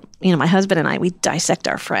 my husband and I, we dissect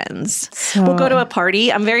our friends. We'll go to a party.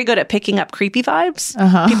 I'm very good at picking up creepy vibes.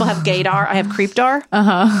 People have gaydar. I have creepdar.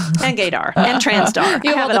 And gaydar. And transdar.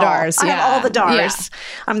 You I have have all the it all. dars, I have yeah. all the dars. Yeah.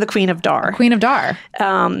 I'm the queen of dar. Queen of Dar.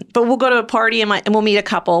 But we'll go to a party and we'll meet a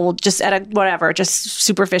couple. We'll just at just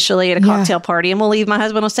superficially at a cocktail party, and we'll leave. My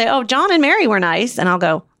husband will say, "Oh, John and Mary were nice," and I'll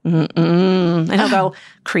go, and he'll go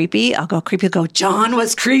creepy. I'll go creepy. He'll go, John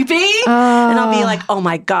was creepy, and I'll be like, "Oh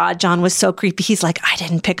my God, John was so creepy." He's like, "I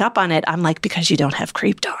didn't pick up on it." I'm like, "Because you don't have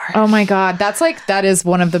creepdar." Oh my God. That is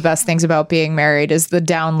one of the best things about being married is the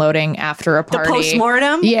downloading after a The party.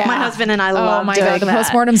 postmortem. Yeah. My husband and I love doing God. The that.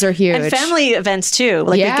 postmortems are huge. And family events too.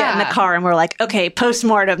 Like we get in the Yeah. car and we're like, "Okay,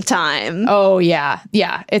 postmortem time." Oh yeah.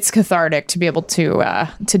 Yeah. It's cathartic to be able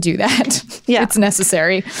to do that. Yeah. It's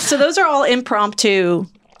necessary. So those are all impromptu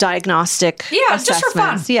diagnostic Yeah, just for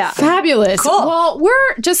fun. assessments. Yeah. Fabulous. Cool. Well,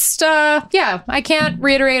 we're just, I can't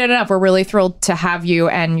reiterate it enough. We're really thrilled to have you,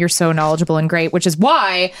 and you're so knowledgeable and great, which is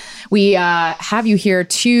why we have you here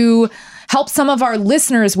to help some of our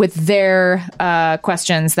listeners with their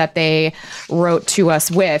questions that they wrote to us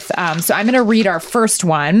with. So I'm going to read our first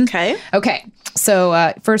one. Okay.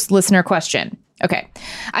 So first listener question. Okay.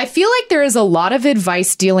 I feel like there is a lot of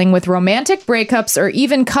advice dealing with romantic breakups or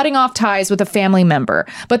even cutting off ties with a family member,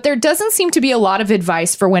 but there doesn't seem to be a lot of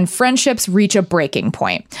advice for when friendships reach a breaking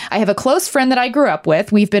point. I have a close friend that I grew up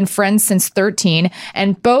with. We've been friends since 13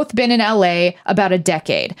 and both been in LA about a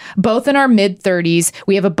decade, both in our mid-30s.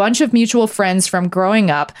 We have a bunch of mutual friends from growing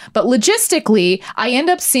up, but logistically, I end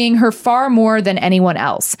up seeing her far more than anyone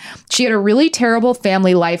else. She had a really terrible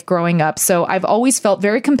family life growing up, so I've always felt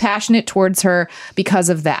very compassionate towards her because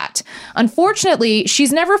of that. Unfortunately,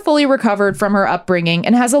 she's never fully recovered from her upbringing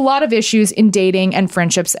and has a lot of issues in dating and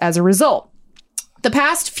friendships as a result. The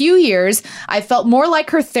past few years, I felt more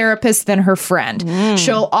like her therapist than her friend.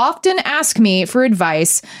 She'll often ask me for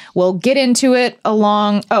advice. We'll get into a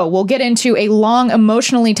long,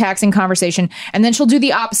 emotionally taxing conversation, and then she'll do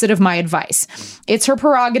the opposite of my advice. It's her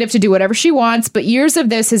prerogative to do whatever she wants, but years of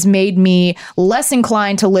this has made me less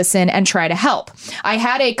inclined to listen and try to help. I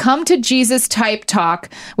had a come to Jesus type talk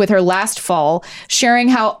with her last fall, sharing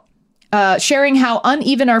how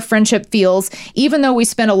uneven our friendship feels. Even though we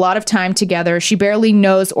spend a lot of time together, she barely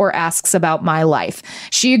knows or asks about my life.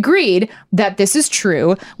 She agreed that this is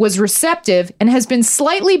true, was receptive, and has been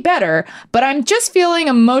slightly better, but I'm just feeling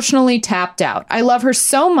emotionally tapped out. I love her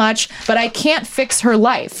so much, but I can't fix her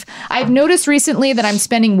life. I've noticed recently that I'm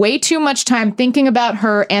spending way too much time thinking about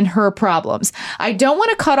her and her problems. I don't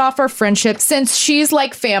want to cut off our friendship since she's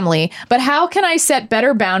like family, but how can I set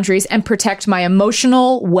better boundaries and protect my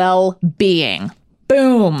emotional well-being?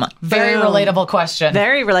 Boom. Very relatable question.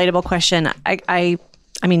 Very relatable question.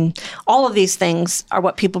 I mean, all of these things are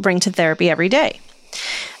what people bring to therapy every day.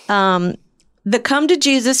 The come to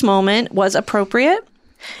Jesus moment was appropriate,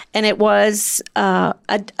 and it was a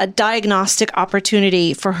diagnostic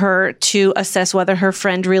opportunity for her to assess whether her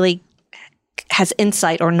friend really has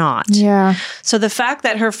insight or not. Yeah. So the fact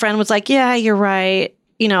that her friend was like, yeah, you're right,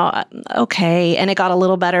 okay, and it got a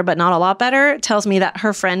little better, but not a lot better, tells me that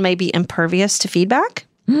her friend may be impervious to feedback.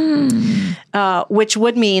 Which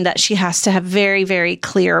would mean that she has to have very, very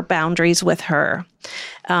clear boundaries with her.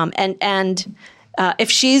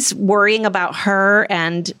 If she's worrying about her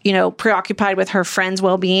and, preoccupied with her friend's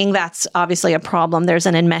well-being, that's obviously a problem. There's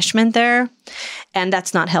an enmeshment there, and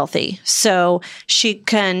that's not healthy. So she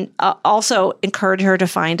can also encourage her to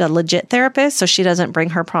find a legit therapist so she doesn't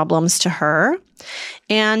bring her problems to her.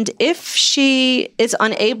 And if she is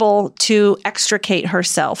unable to extricate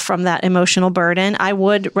herself from that emotional burden, I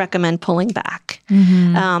would recommend pulling back.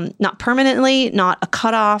 Not permanently, not a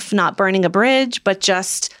cutoff, not burning a bridge, but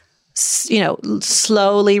just,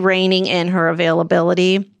 slowly reining in her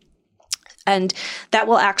availability. And that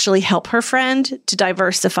will actually help her friend to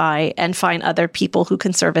diversify and find other people who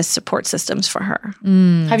can serve as support systems for her.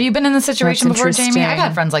 Have you been in this situation That's before, Jamie? interesting. I've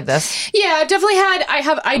had friends like this. Yeah, I've definitely had.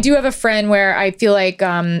 I do have a friend where I feel like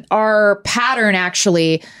our pattern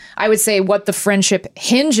actually, I would say what the friendship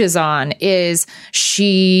hinges on is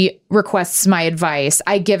she requests my advice.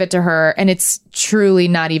 I give it to her and it's truly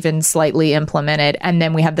not even slightly implemented. And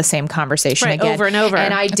then we have the same conversation again. Over and over.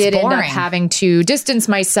 And I did end up having to distance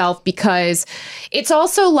myself because it's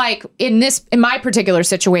also like in my particular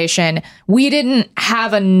situation, we didn't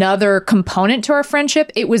have another component to our friendship.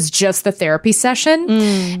 It was just the therapy session.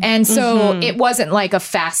 And so it wasn't like a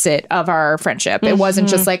facet of our friendship. It wasn't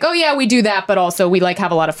just like, oh yeah, we do that, but also we like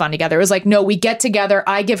have a lot of fun together. It was like, no, we get together,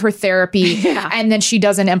 I give her therapy, and then she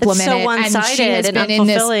doesn't implement so it. One-sided and she has and been in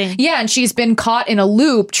this, and she's been caught in a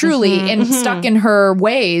loop, truly, and stuck in her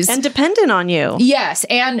ways. And dependent on you. Yes,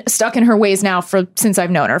 and stuck in her ways now since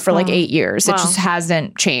I've known her for like 8 years. It just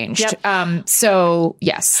hasn't changed. So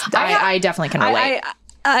yes, I definitely can relate.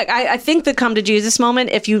 I think the come to Jesus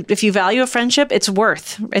moment, if you value a friendship, it's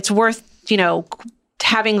worth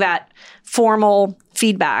having that formal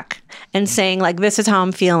feedback and saying like, this is how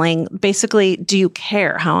I'm feeling. Basically, do you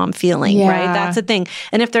care how I'm feeling? Yeah. Right? That's the thing.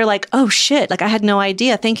 And if they're like, oh shit, like I had no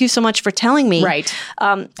idea. Thank you so much for telling me. Right.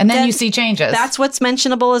 And then you see changes. That's what's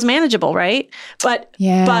mentionable as manageable, right? But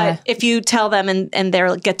if you tell them and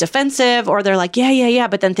they're get defensive or they're like, yeah,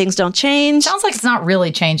 but then things don't change. Sounds like it's not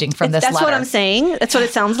really changing from this That's letter. what I'm saying. That's what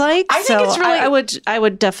it sounds like. I think it's really... I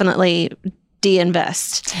would definitely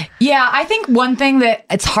de-invest. Yeah, I think one thing that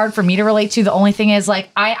it's hard for me to relate to, the only thing is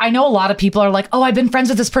like, I know a lot of people are like, oh, I've been friends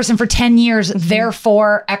with this person for 10 years,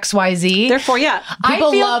 therefore XYZ. Therefore, yeah.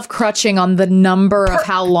 People love crutching on the number of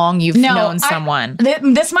how long you've known someone.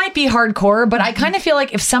 This might be hardcore, but I kind of feel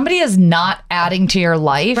like if somebody is not adding to your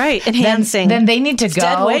life, right, enhancing, then they need to go.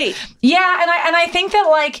 Dead weight. Yeah, and I think that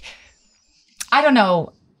like, I don't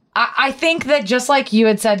know. I think that just like you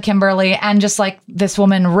had said, Kimberly, and just like this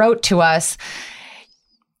woman wrote to us,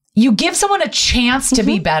 you give someone a chance to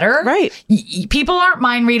be better. Right. People aren't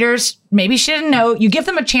mind readers. Maybe she didn't know. You give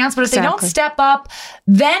them a chance, but if they don't step up,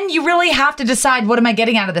 then you really have to decide, what am I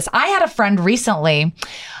getting out of this? I had a friend recently.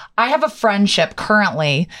 I have a friendship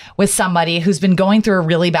currently with somebody who's been going through a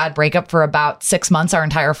really bad breakup for about 6 months, our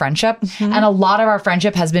entire friendship. And a lot of our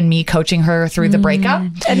friendship has been me coaching her through the breakup.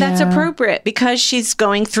 And that's appropriate because she's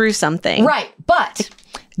going through something. Right. But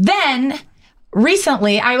then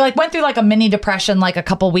recently I went through a mini depression a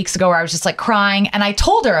couple weeks ago where I was just crying, and I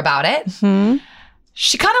told her about it.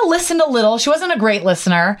 She kind of listened a little. She wasn't a great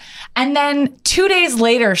listener. And then 2 days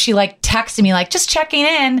later, she texted me just checking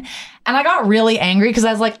in. And I got really angry because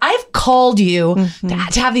I was like, I've called you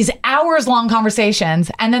to have these hours long conversations.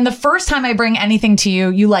 And then the first time I bring anything to you,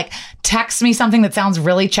 you text me something that sounds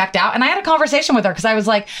really checked out. And I had a conversation with her because I was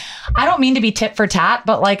like, I don't mean to be tit for tat,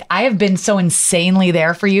 but I have been so insanely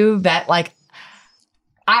there for you that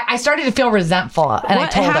I started to feel resentful. And I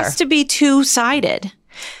told her. It has to be two-sided.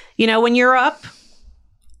 When you're up,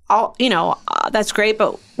 that's great.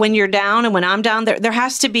 But when you're down and when I'm down, there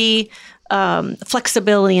has to be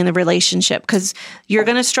flexibility in the relationship, because you're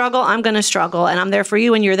going to struggle, I'm going to struggle, and I'm there for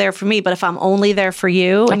you and you're there for me. But if I'm only there for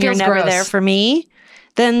you and you're never there for me,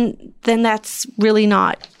 then that's really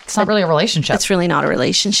not. It's not really a relationship. It's really not a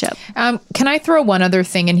relationship. Can I throw one other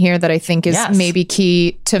thing in here that I think is maybe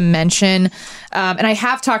key to mention? And I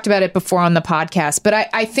have talked about it before on the podcast, but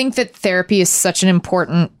I think that therapy is such an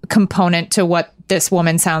important component to what this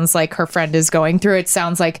woman sounds like her friend is going through. It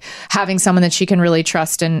sounds like having someone that she can really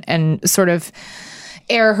trust and sort of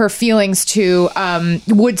air her feelings to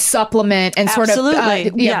would supplement and sort of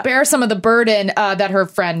bear some of the burden that her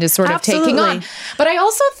friend is sort of taking on. But I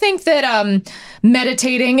also think that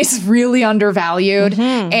meditating is really undervalued.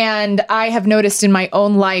 And I have noticed in my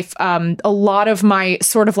own life a lot of my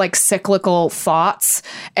sort of cyclical thoughts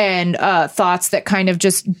and thoughts that kind of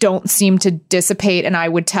just don't seem to dissipate. And I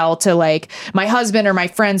would tell to my husband or my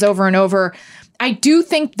friends over and over, I do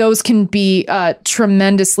think those can be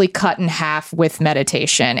tremendously cut in half with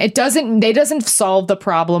meditation. It doesn't solve the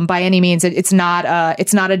problem by any means. It's not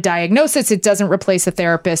a diagnosis. It doesn't replace a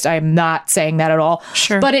therapist. I'm not saying that at all.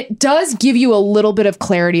 Sure. But it does give you a little bit of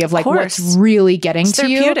clarity of what's really getting to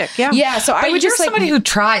you. Therapeutic, yeah. Yeah. So I would you're just somebody who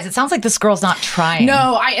tries. It sounds like this girl's not trying.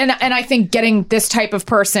 No, I think getting this type of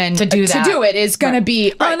person to do it is going to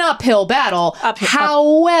be an uphill battle.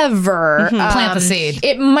 However, plant the seed.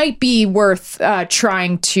 It might be worth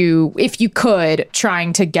trying to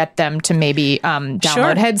get them to maybe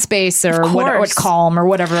download Headspace or Calm or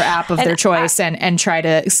whatever app of their choice and try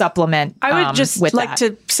to supplement. I would just like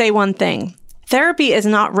to say one thing. Therapy is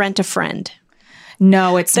not rent a friend.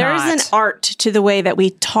 No, it's not. There's an art to the way that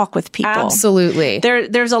we talk with people. Absolutely.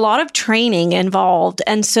 There's a lot of training involved.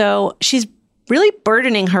 And so she's really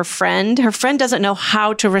burdening her friend. Her friend doesn't know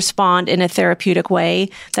how to respond in a therapeutic way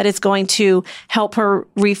that is going to help her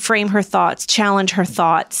reframe her thoughts, challenge her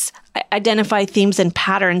thoughts, identify themes and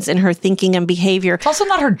patterns in her thinking and behavior. It's also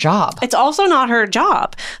not her job. It's also not her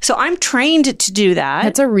job. So I'm trained to do that.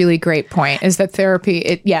 That's a really great point, is that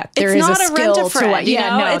therapy, there is a skill to what,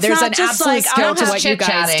 there's an absolute skill to what you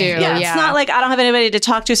guys do. Yeah, it's not like I don't have anybody to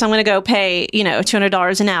talk to, so I'm going to go pay,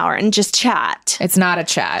 $200 an hour and just chat. It's not a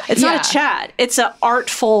chat. It's not a chat. It's an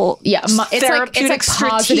artful, therapeutic, it's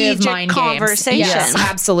positive strategic mind conversation. Yes,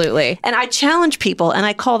 absolutely. And I challenge people and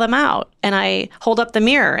I call them out and I hold up the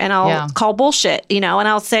mirror and I'll call bullshit, and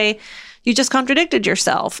I'll say, you just contradicted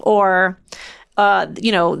yourself, or,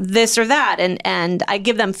 this or that. And I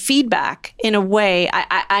give them feedback in a way.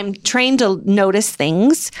 I'm trained to notice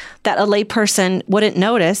things that a layperson wouldn't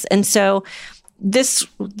notice. And so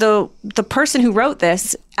the person who wrote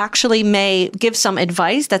this actually may give some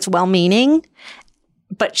advice that's well-meaning,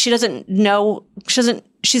 but she's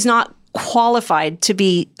not qualified to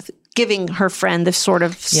be giving her friend this sort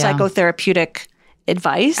of psychotherapeutic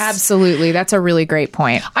advice. Absolutely. That's a really great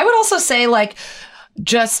point. I would also say,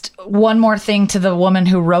 just one more thing to the woman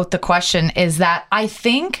who wrote the question is that I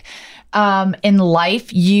think in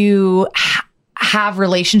life you have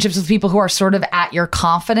relationships with people who are sort of at your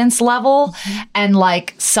confidence level and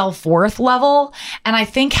self-worth level. And I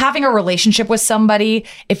think having a relationship with somebody,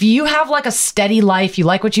 if you have a steady life, you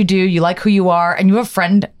like what you do, you like who you are, and you have a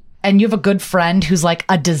friend and you have a good friend who's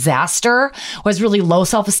a disaster, who has really low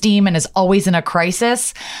self-esteem and is always in a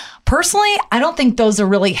crisis. Personally, I don't think those are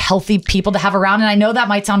really healthy people to have around. And I know that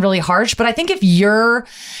might sound really harsh, but I think if you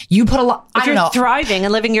put a lot, if you're thriving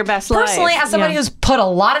and living your best life. Personally, as somebody who's put a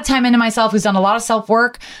lot of time into myself, who's done a lot of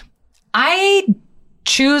self-work, I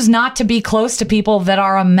choose not to be close to people that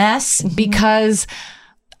are a mess because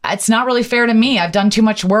it's not really fair to me. I've done too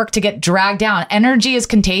much work to get dragged down. Energy is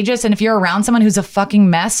contagious. And if you're around someone who's a fucking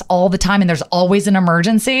mess all the time and there's always an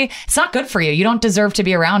emergency, it's not good for you. You don't deserve to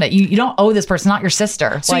be around it. You don't owe this person, not your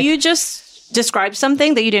sister. So you just described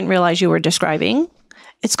something that you didn't realize you were describing.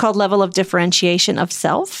 It's called level of differentiation of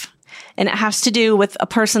self. And it has to do with a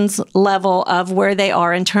person's level of where they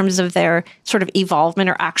are in terms of their sort of evolvement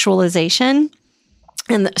or actualization.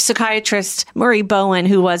 And the psychiatrist Murray Bowen,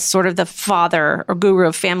 who was sort of the father or guru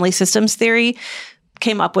of family systems theory,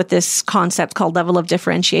 came up with this concept called level of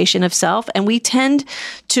differentiation of self. And we tend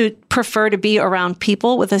to prefer to be around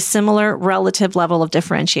people with a similar relative level of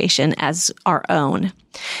differentiation as our own.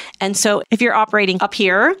 And so if you're operating up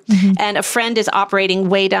here and a friend is operating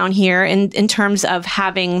way down here in terms of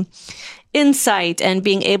having insight and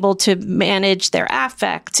being able to manage their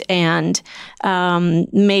affect and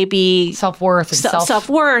maybe self-worth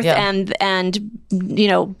and you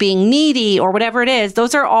know, being needy or whatever it is,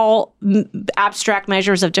 those are all abstract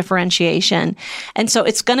measures of differentiation. And so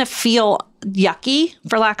it's going to feel yucky,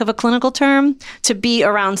 for lack of a clinical term, to be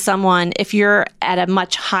around someone if you're at a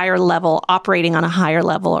much higher level, operating on a higher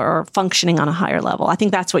level or functioning on a higher level. I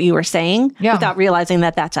think that's what you were saying without realizing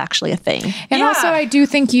that that's actually a thing. And also, I do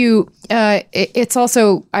think it's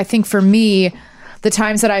also, I think for me, the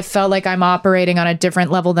times that I felt like I'm operating on a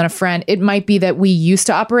different level than a friend, it might be that we used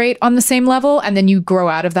to operate on the same level and then you grow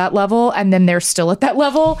out of that level and then they're still at that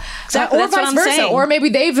level. Exactly. Or That's vice what I'm versa. saying. Or maybe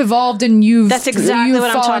they've evolved and you've That's exactly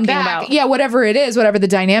what I'm talking about. Yeah, whatever it is, whatever the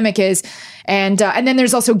dynamic is. And then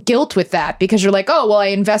there's also guilt with that because you're like, oh, well, I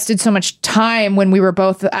invested so much time when we were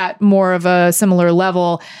both at more of a similar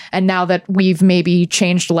level. And now that we've maybe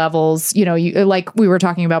changed levels, you know, you, like we were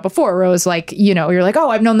talking about before, Rose, like, you know, you're like, oh,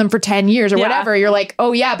 I've known them for 10 years or whatever. You're like,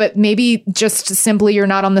 oh, yeah, but maybe just simply you're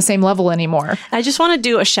not on the same level anymore. I just want to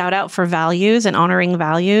do a shout out for values and honoring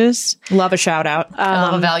values. Love a shout out. I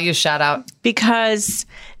love a values shout out. Because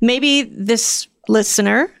maybe this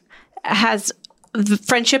listener has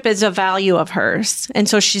friendship is a value of hers. And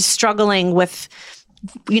so she's struggling with,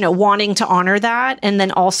 you know, wanting to honor that and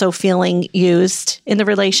then also feeling used in the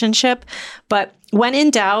relationship. But when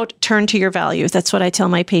in doubt, turn to your values. That's what I tell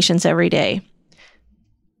my patients every day.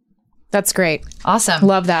 That's great. Awesome.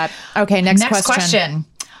 Love that. Okay, next question.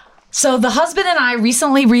 So the husband and I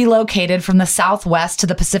recently relocated from the Southwest to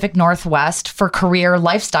the Pacific Northwest for career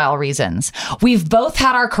lifestyle reasons. We've both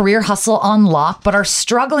had our career hustle on lock, but are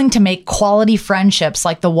struggling to make quality friendships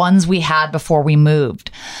like the ones we had before we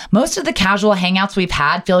moved. Most of the casual hangouts we've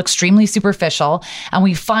had feel extremely superficial, and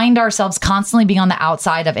we find ourselves constantly being on the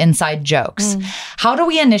outside of inside jokes. How do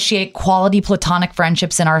we initiate quality platonic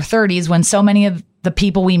friendships in our 30s when so many of the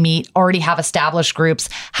people we meet already have established groups?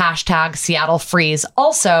 Hashtag Seattle Freeze.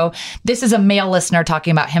 Also, this is a male listener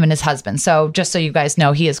talking about him and his husband. So just so you guys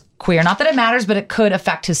know, he is queer. Not that it matters, but it could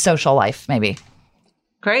affect his social life, maybe.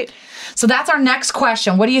 Great. So that's our next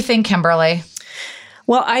question. What do you think, Kimberly?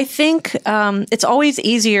 Well, I think it's always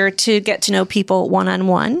easier to get to know people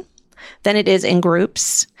one-on-one than it is in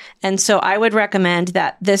groups. And so I would recommend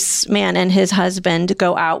that this man and his husband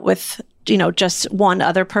go out with, you know, just one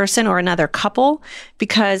other person or another couple,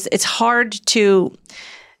 because it's hard to,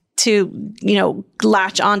 you know,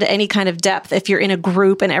 latch onto any kind of depth if you're in a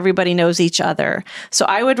group and everybody knows each other. So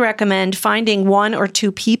I would recommend finding one or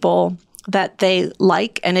two people that they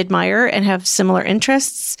like and admire and have similar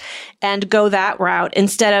interests and go that route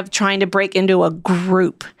instead of trying to break into a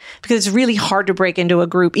group, because it's really hard to break into a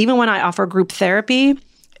group. Even when I offer group therapy,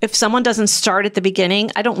 if someone doesn't start at the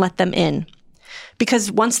beginning, I don't let them in.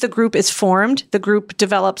 Because once the group is formed, the group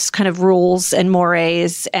develops kind of rules and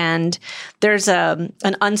mores, and there's an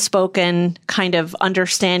unspoken kind of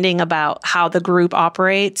understanding about how the group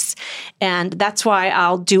operates. And that's why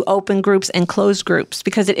I'll do open groups and closed groups,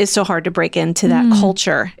 because it is so hard to break into that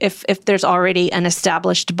culture if there's already an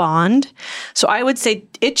established bond. So I would say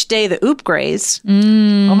each day the oop graze.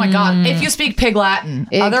 Oh my God. If you speak Pig Latin.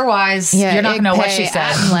 Otherwise, you're not going to know what she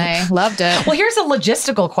said. Loved it. Well, here's a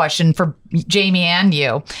logistical question for Jamie and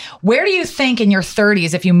you. Where do you think in your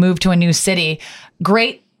 30s, if you move to a new city,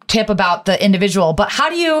 great tip about the individual, but how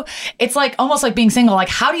do you, it's like almost like being single, like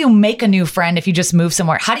how do you make a new friend if you just move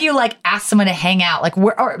somewhere? How do you like ask someone to hang out? Like,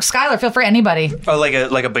 or Skylar, feel free, anybody. Oh, like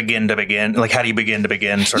a begin to begin. Like, how do you begin to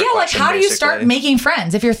begin sort of like question, how do you start making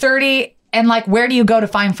friends if you're 30? And like, where do you go to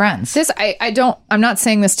find friends? I'm not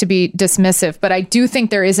saying this to be dismissive, but I do think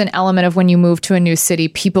there is an element of when you move to a new city,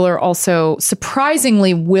 people are also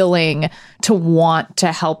surprisingly willing to want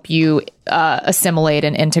to help you assimilate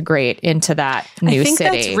and integrate into that new city.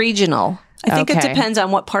 I think that's regional. I think it depends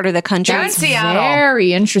on what part of the country. They're in Seattle.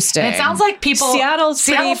 Very interesting. It sounds like people. Seattle's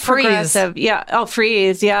pretty freeze. progressive. Yeah. Oh,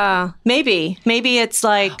 freeze. Yeah. Maybe it's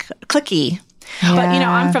like clicky. But, you know,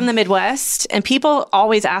 I'm from the Midwest, and people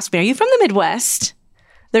always ask me, are you from the Midwest?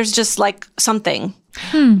 There's just like something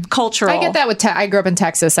cultural. I get that with I grew up in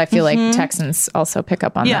Texas. I feel like Texans also pick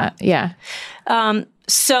up on that. Yeah.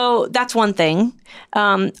 So that's one thing.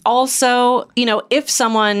 Also, you know, if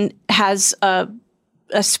someone has a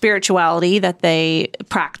spirituality that they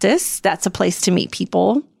practice, that's a place to meet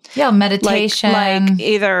people. Yeah, meditation. Like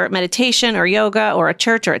either meditation or yoga or a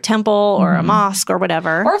church or a temple or a mosque or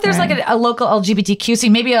whatever. Or if there's like a local LGBTQ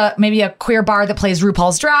scene, maybe a queer bar that plays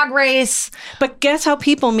RuPaul's Drag Race. But guess how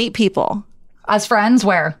people meet people? As friends,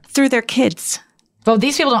 where? Through their kids. But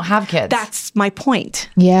these people don't have kids. That's my point.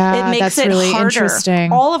 Yeah, it makes that's it really harder.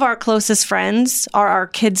 interesting. All of our closest friends are our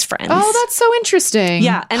kids' friends. Oh, that's so interesting.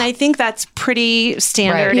 Yeah, and I think that's pretty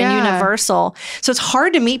standard and universal. So it's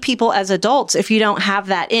hard to meet people as adults if you don't have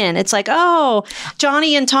that in. It's like, oh,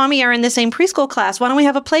 Johnny and Tommy are in the same preschool class. Why don't we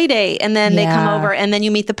have a play date? And then they come over, and then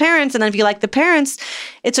you meet the parents. And then if you like the parents,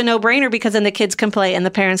 it's a no-brainer because then the kids can play and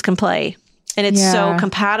the parents can play. And it's so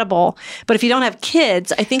compatible. But if you don't have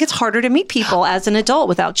kids, I think it's harder to meet people as an adult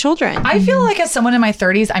without children. I feel like as someone in my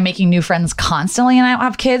 30s, I'm making new friends constantly and I don't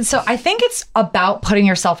have kids. So I think it's about putting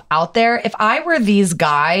yourself out there. If I were these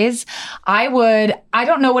guys, I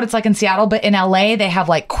don't know what it's like in Seattle, but in LA, they have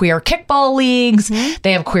like queer kickball leagues.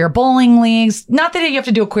 They have queer bowling leagues. Not that you have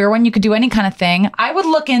to do a queer one. You could do any kind of thing. I would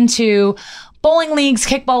look into bowling leagues,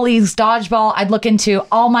 kickball leagues, dodgeball. I'd look into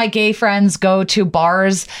all my gay friends go to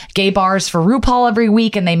bars, gay bars for RuPaul every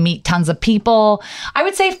week, and they meet tons of people. I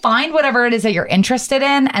would say find whatever it is that you're interested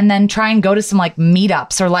in and then try and go to some like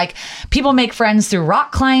meetups or like people make friends through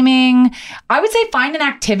rock climbing. I would say find an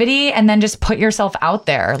activity and then just put yourself out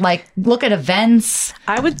there. Like look at events.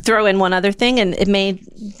 I would throw in one other thing, and it may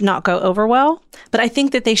not go over well, but I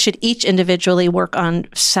think that they should each individually work on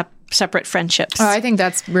separate friendships. Oh, I think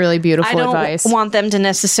that's really beautiful advice. I don't want them to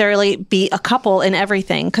necessarily be a couple in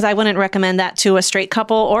everything, because I wouldn't recommend that to a straight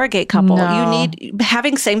couple or a gay couple. No.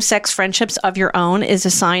 Having same-sex friendships of your own is a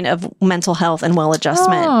sign of mental health and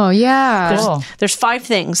well-adjustment. Oh, yeah. There's 5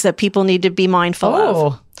 things that people need to be mindful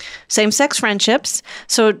of. Same-sex friendships.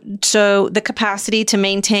 So the capacity to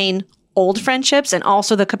maintain old friendships and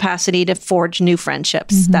also the capacity to forge new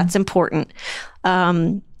friendships. That's important.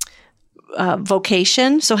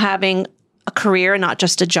 Vocation, so having a career, not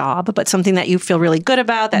just a job, but something that you feel really good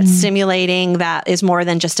about, that's stimulating, that is more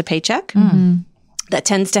than just a paycheck. That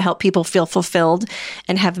tends to help people feel fulfilled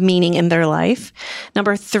and have meaning in their life.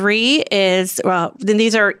 Number 3 is, then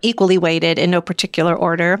these are equally weighted in no particular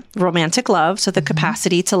order, romantic love, so the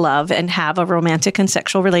capacity to love and have a romantic and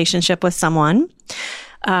sexual relationship with someone.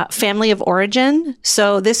 Family of origin,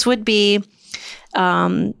 so this would be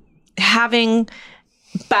having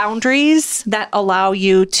boundaries that allow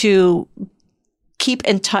you to keep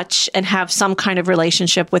in touch and have some kind of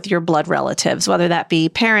relationship with your blood relatives, whether that be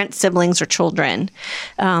parents, siblings, or children.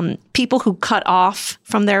 People who cut off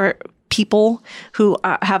from their people who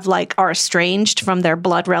are estranged from their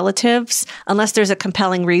blood relatives, unless there's a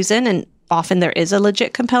compelling reason, and often there is a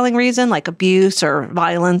legit compelling reason, like abuse or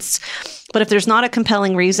violence. But if there's not a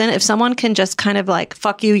compelling reason, if someone can just kind of like,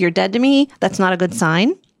 fuck you, you're dead to me, that's not a good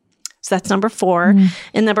sign. So that's number 4.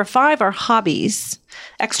 And number 5 are hobbies,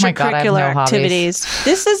 extracurricular activities.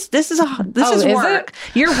 This is work.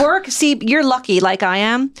 Your work, see, you're lucky like I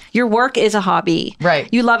am. Your work is a hobby.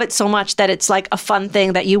 Right. You love it so much that it's like a fun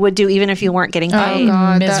thing that you would do even if you weren't getting paid. Oh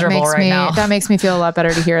God, Miserable now. That makes me feel a lot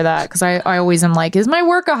better to hear that, because I always am like, is my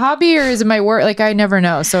work a hobby or is it my work? Like I never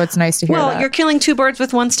know. So it's nice to hear that. Well, you're killing 2 birds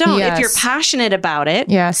with one stone. Yes. If you're passionate about it,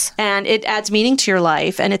 yes, and it adds meaning to your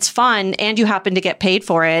life and it's fun and you happen to get paid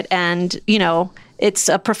for it, and you know, it's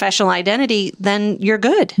a professional identity, then you're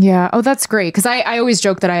good. Yeah. Oh, that's great. Because I always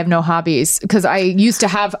joke that I have no hobbies, because I used to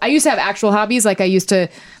have actual hobbies. Like I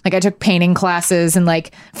took painting classes and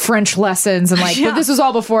like French lessons and like, but this was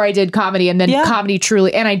all before I did comedy, and then comedy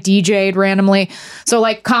truly, and I DJ'd randomly. So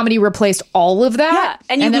like comedy replaced all of that.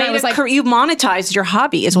 Yeah. And you you monetized your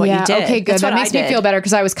hobby is what you did. Okay, good. That's that makes me feel better,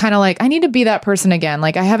 because I was kind of like, I need to be that person again.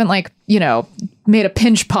 Like I haven't like, made a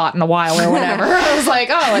pinch pot in a while or whatever. I was like,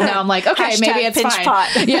 oh, and now I'm like, okay, maybe it's pinch fine.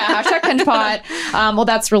 Pot. Yeah, hashtag pinch pot. Well,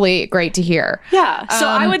 that's really great to hear. Yeah. So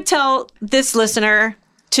I would tell this listener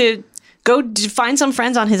to go find some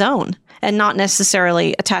friends on his own and not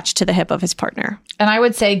necessarily attached to the hip of his partner. And I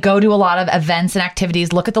would say go to a lot of events and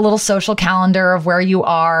activities. Look at the little social calendar of where you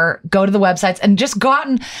are. Go to the websites and just go out,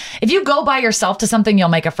 and if you go by yourself to something, you'll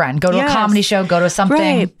make a friend. Go to a comedy show, go to something.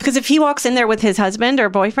 Right. Because if he walks in there with his husband or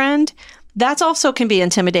boyfriend, that's also can be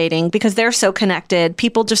intimidating because they're so connected.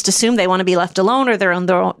 People just assume they want to be left alone or their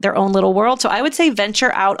own little world. So I would say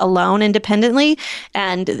venture out alone independently,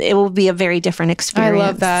 and it will be a very different experience. I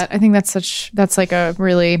love that. I think that's a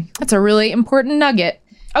really important nugget.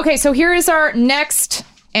 Okay, so here is our next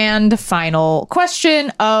and final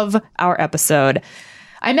question of our episode.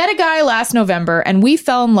 I met a guy last November and we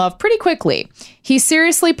fell in love pretty quickly. He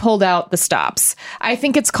seriously pulled out the stops. I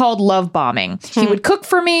think it's called love bombing. He would cook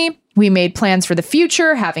for me. We made plans for the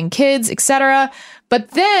future, having kids, etc.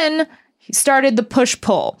 But then he started the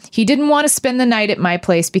push-pull. He didn't want to spend the night at my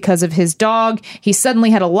place because of his dog. He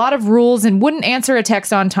suddenly had a lot of rules and wouldn't answer a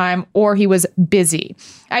text on time, or he was busy.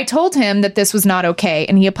 I told him that this was not okay,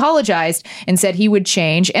 and he apologized and said he would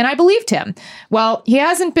change, and I believed him. Well, he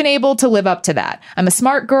hasn't been able to live up to that. I'm a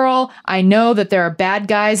smart girl. I know that there are bad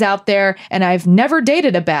guys out there, and I've never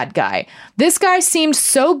dated a bad guy. This guy seemed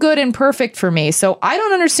so good and perfect for me, so I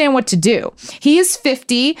don't understand what to do. He is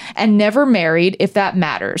 50 and never married, if that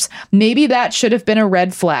matters. Maybe that should have been a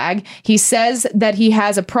red flag. He says that he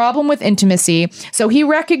has a problem with intimacy, so he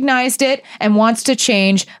recognized it and wants to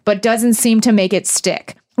change, but doesn't seem to make it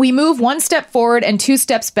stick. We move 1 step forward and 2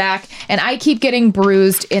 steps back, and I keep getting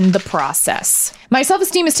bruised in the process. My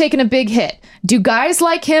self-esteem has taken a big hit. Do guys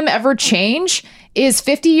like him ever change? Is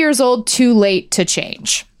 50 years old too late to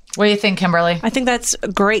change? What do you think, Kimberly? I think that's a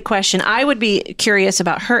great question. I would be curious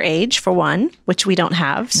about her age, for one, which we don't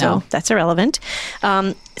have, so that's irrelevant.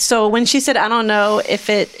 So when she said, I don't know if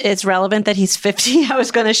it is relevant that he's 50, I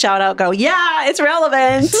was going to shout out, yeah, it's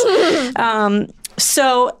relevant.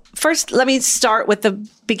 So first, let me start with the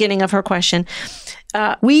beginning of her question.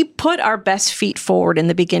 We put our best feet forward in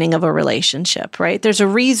the beginning of a relationship, right? There's a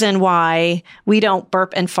reason why we don't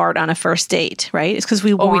burp and fart on a first date, right? It's because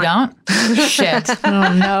we want... Oh, we don't? Shit.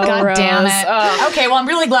 Oh, no, God Rose. damn it. Okay, well, I'm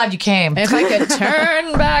really glad you came. If I could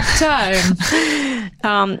turn back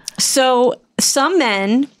time. So some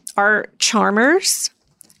men are charmers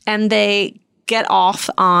and they get off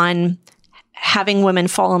on having women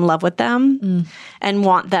fall in love with them and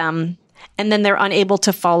want them, and then they're unable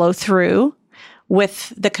to follow through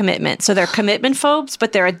with the commitment. So they're commitment phobes,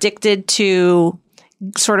 but they're addicted to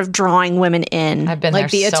sort of drawing women in. I've been Like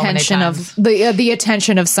there the so many attention times. of the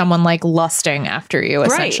attention of someone like lusting after you,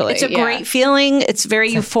 essentially. Right. It's a great feeling. It's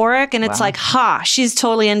very euphoric, and it's like, she's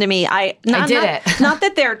totally into me. I did it. Not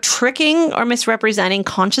that they're tricking or misrepresenting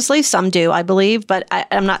consciously. Some do, I believe, but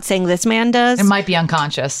I'm not saying this man does. It might be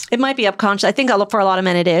unconscious. It might be subconscious. I think for a lot of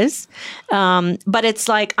men it is. But it's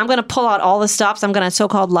like, I'm going to pull out all the stops. I'm going to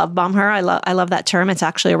so-called love bomb her. I love that term. It's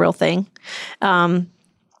actually a real thing.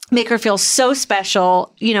 Make her feel so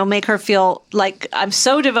special, make her feel like I'm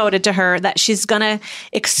so devoted to her that she's going to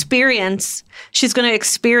experience this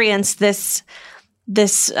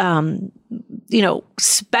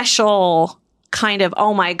special kind of,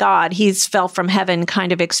 oh my God, he's fell from heaven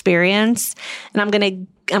kind of experience. And I'm going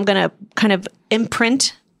to kind of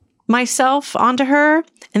imprint myself onto her.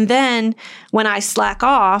 And then when I slack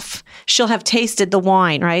off, she'll have tasted the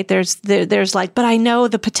wine, right? There's like, but I know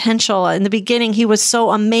the potential. In the beginning, he was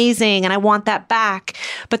so amazing and I want that back.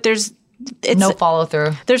 But it's no follow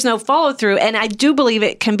through. There's no follow through. And I do believe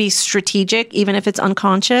it can be strategic, even if it's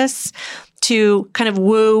unconscious, to kind of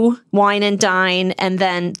woo, wine and dine, and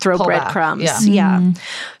then throw breadcrumbs. Yeah.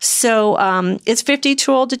 So is 50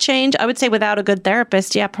 too old to change? I would say without a good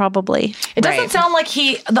therapist, yeah, probably. It doesn't sound like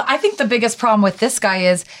I think the biggest problem with this guy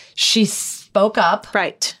is she spoke up.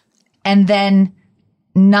 Right. And then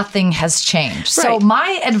nothing has changed. So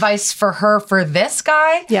my advice for her, for this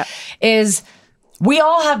guy, is we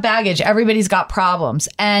all have baggage. Everybody's got problems.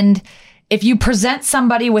 And if you present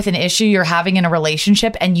somebody with an issue you're having in a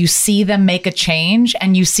relationship and you see them make a change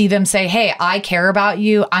and you see them say, hey, I care about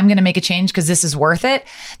you, I'm going to make a change because this is worth it,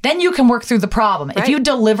 then you can work through the problem. Right. If you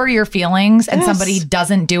deliver your feelings and somebody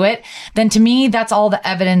doesn't do it, then to me, that's all the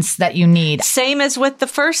evidence that you need. Same as with the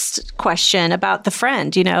first question about the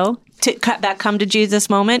friend, to cut that come to Jesus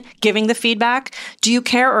moment, giving the feedback. Do you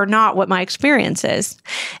care or not what my experience is?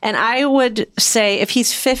 And I would say if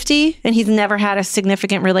he's 50 and he's never had a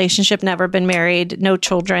significant relationship, never been married, no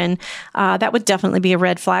children, that would definitely be a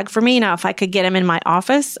red flag for me. Now, if I could get him in my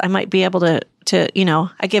office, I might be able to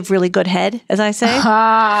I give really good head, as I say.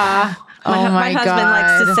 My husband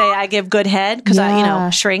likes to say I give good head because I,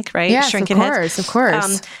 shrink, right? Yes, Shrinking heads. Of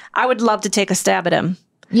course. I would love to take a stab at him.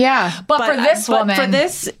 Yeah. But for this woman, for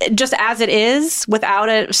this, just as it is, without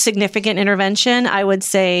a significant intervention, I would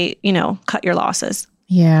say, cut your losses.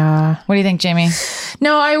 Yeah. What do you think, Jamie?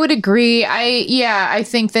 No, I would agree. I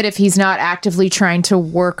think that if he's not actively trying to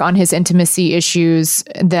work on his intimacy issues,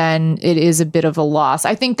 then it is a bit of a loss.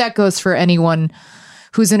 I think that goes for anyone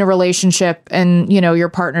who's in a relationship and, you know, your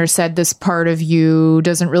partner said this part of you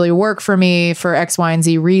doesn't really work for me for X, Y, and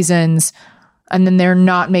Z reasons, and then they're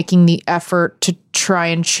not making the effort to try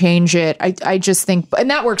and change it. I just think, and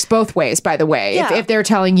that works both ways, by the way. Yeah. If they're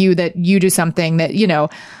telling you that you do something that, you know,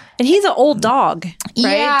 And he's an old dog, right?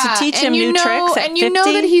 yeah, To teach him new tricks at and you know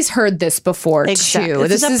 50. that he's heard this before Exactly. too.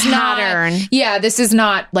 This is a pattern. This is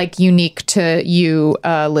not like unique to you,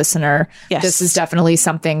 listener. Yes. This is definitely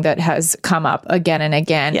something that has come up again and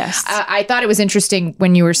again. Yes. I thought it was interesting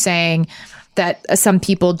when you were saying that some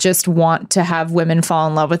people just want to have women fall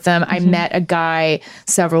in love with them. I met a guy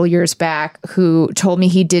several years back who told me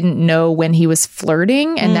he didn't know when he was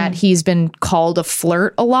flirting and that he's been called a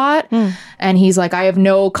flirt a lot. And he's like, I have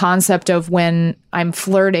no concept of when I'm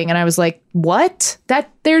flirting. And I was like, what?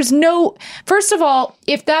 There's no, first of all,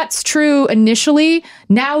 if that's true initially,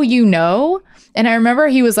 now you know. And I remember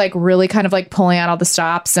he was like really kind of like pulling out all the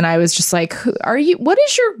stops. And I was just like,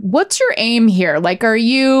 what's your aim here? Like, are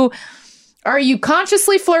you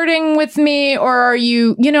consciously flirting with me, or are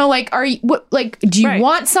you, you know, like, do you Right.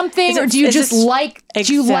 want something, or do you is just this-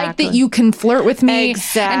 do you like that you can flirt with me?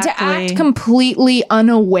 Exactly. And to act completely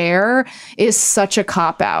unaware is such a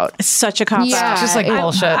cop-out. Such a cop Yeah. out. Just like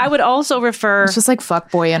bullshit. I would also refer It's just like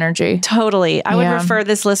fuckboy energy. totally. I would Yeah. refer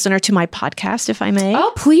this listener to my podcast, if I may.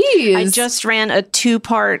 Oh, please. I just ran a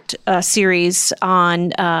 2-part series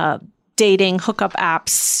on dating, hookup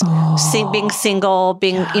apps, being single,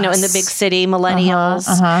 being in the big city, millennials,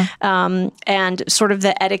 and sort of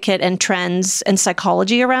the etiquette and trends and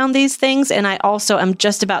psychology around these things. And I also am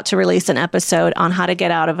just about to release an episode on how to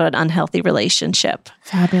get out of an unhealthy relationship.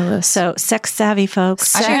 Fabulous. So sex savvy,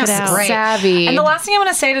 folks. I think Check it that's out. great. Savvy. And the last thing I'm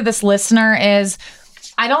going to say to this listener is,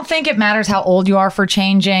 I don't think it matters how old you are for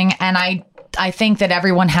changing, and I think that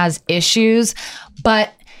everyone has issues,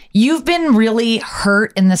 but you've been really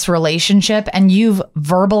hurt in this relationship and you've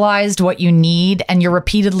verbalized what you need and you're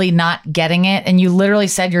repeatedly not getting it. And you literally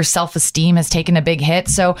said your self-esteem has taken a big hit.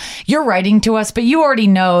 So you're writing to us, but you already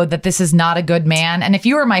know that this is not a good man. And if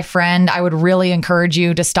you were my friend, I would really encourage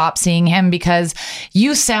you to stop seeing him because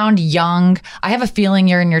you sound young. I have a feeling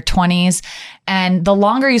you're in your 20s. And the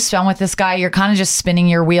longer you spend with this guy, you're kind of just spinning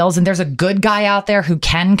your wheels. And there's a good guy out there who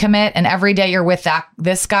can commit. And every day you're with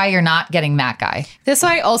this guy, you're not getting that guy. This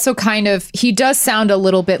guy also he does sound a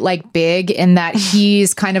little bit like Big in that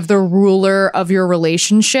he's kind of the ruler of your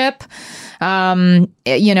relationship.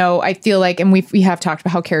 You know, I feel like, and we have talked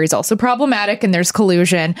about how Carrie's also problematic and there's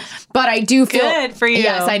collusion, but I do feel Good for you.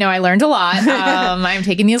 Yes, I know. I learned a lot. I'm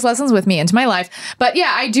taking these lessons with me into my life, but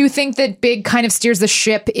yeah, I do think that Big kind of steers the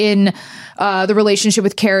ship in the relationship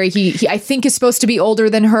with Carrie. He I think is supposed to be older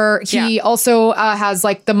than her. He also has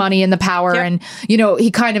like the money and the power, and you know, he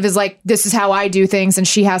kind of is like, this is how I do things, and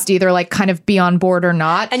she has to either like kind of be on board or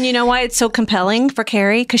not. And you know why it's so compelling for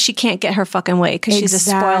Carrie? Because she can't get her fucking way because she's a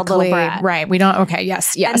spoiled little brat. Right. We don't. Okay.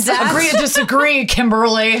 Yes. And that's, Agree to disagree,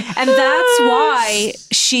 Kimberly. and that's why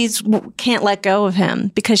she's can't let go of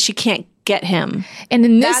him because she can't get him. And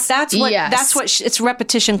in this, That's what it's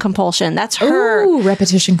repetition compulsion. That's her. Ooh,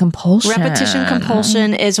 repetition compulsion. Repetition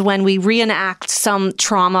compulsion is when we reenact some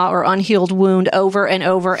trauma or unhealed wound over and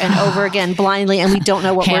over and over again blindly, and we don't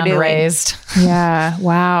know what we're Hand doing. raised. Yeah.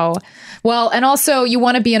 Wow. Well, and also you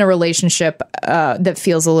want to be in a relationship that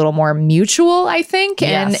feels a little more mutual, I think.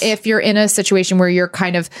 Yes. And if you're in a situation where you're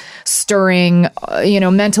kind of stirring,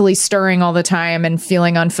 mentally stirring all the time and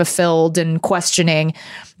feeling unfulfilled and questioning,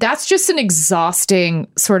 that's just an exhausting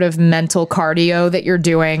sort of mental cardio that you're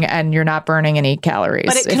doing, and you're not burning any calories.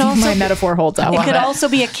 But it could if also my be- metaphor holds up. It could also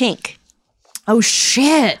be a kink, Oh,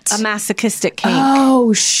 shit. a masochistic kink.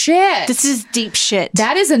 Oh, shit. This is deep shit.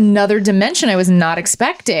 That is another dimension I was not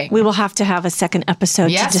expecting. We will have to have a second episode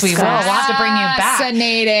to Yes, discuss. we will. We'll have to bring you back.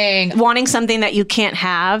 Fascinating. Wanting something that you can't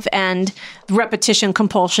have and repetition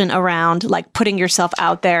compulsion around like putting yourself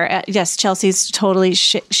out there. Yes, Chelsea's totally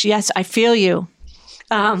yes, I feel you.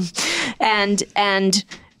 And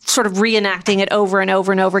sort of reenacting it over and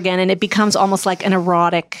over and over again, and it becomes almost like an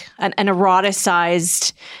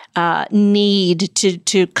eroticized need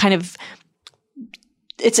to kind of.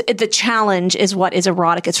 The challenge is what is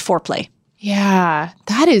erotic. It's foreplay. Yeah,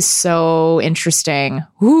 that is so interesting.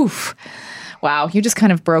 Oof. Wow, you just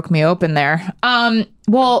kind of broke me open there.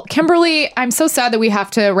 Well, Kimberly, I'm so sad that we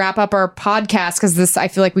have to wrap up our podcast because I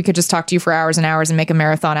feel like we could just talk to you for hours and hours and make a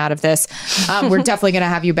marathon out of this. We're definitely going to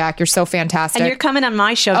have you back. You're so fantastic. And you're coming on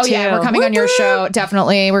my show too. Oh yeah, we're coming on your show.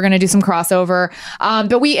 Definitely. We're going to do some crossover.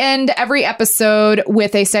 But we end every episode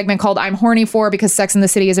with a segment called I'm Horny For, because Sex and the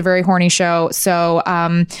City is a very horny show. So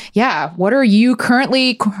yeah, what are you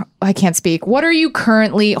currently, I can't speak. What are you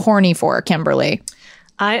currently horny for, Kimberly?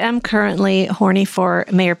 I am currently horny for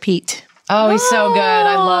Mayor Pete. Oh, he's so good.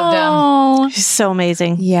 I loved him. Oh, he's so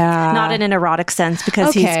amazing. Yeah. Not in an erotic sense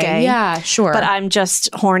because he's gay. Yeah, sure. But I'm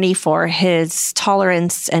just horny for his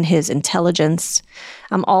tolerance and his intelligence.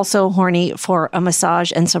 I'm also horny for a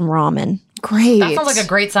massage and some ramen. Great. That sounds like a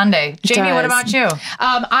great Sunday. Jamie, what about you?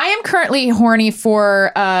 I am currently horny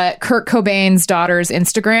for Kurt Cobain's daughter's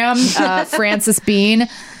Instagram, Frances Bean.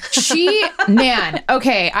 You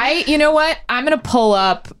know what? I'm going to pull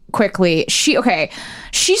up quickly.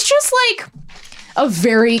 She's just like a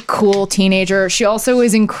very cool teenager. She also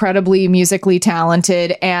is incredibly musically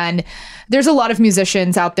talented, and there's a lot of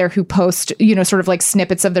musicians out there who post, sort of like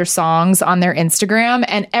snippets of their songs on their Instagram.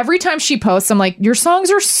 And every time she posts, I'm like, your songs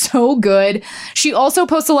are so good. She also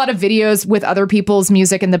posts a lot of videos with other people's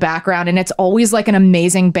music in the background. And it's always like an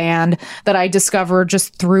amazing band that I discover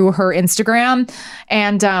just through her Instagram.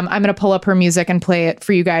 And I'm going to pull up her music and play it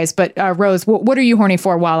for you guys. But Rose, what are you horny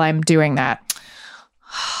for while I'm doing that?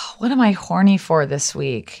 What am I horny for this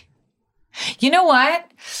week? You know what?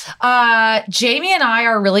 Jamie and I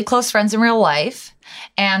are really close friends in real life,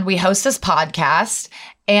 and we host this podcast.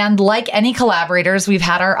 And like any collaborators, we've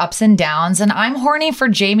had our ups and downs. And I'm horny for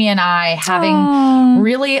Jamie and I having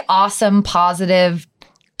really awesome, positive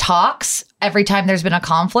talks every time there's been a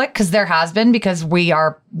conflict, because there has been, because we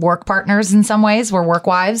are work partners in some ways. We're work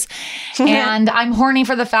wives. And I'm horny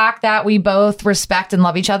for the fact that we both respect and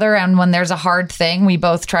love each other. And when there's a hard thing, we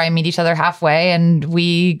both try and meet each other halfway and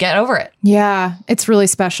we get over it. Yeah, it's really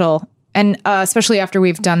special. And especially after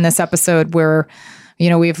we've done this episode where,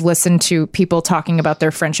 we've listened to people talking about their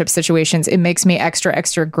friendship situations. It makes me extra,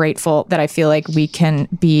 extra grateful that I feel like we can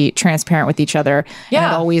be transparent with each other. Yeah.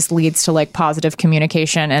 And it always leads to like positive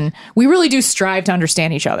communication. And we really do strive to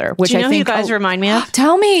understand each other, which Do you know I think who you guys remind me of?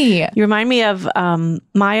 Tell me. You remind me of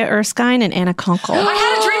Maya Erskine and Anna Kunkel. I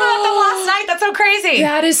had a dream about them last night. That's so crazy.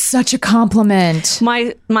 That is such a compliment.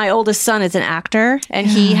 My oldest son is an actor, and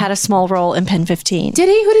he had a small role in Pen 15. Did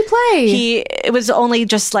he? Who did he play? It was only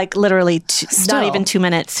just like literally not even 2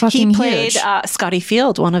 minutes. Fucking He played huge. Scotty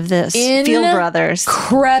Field, one of the Field brothers.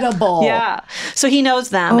 Incredible. Yeah, so he knows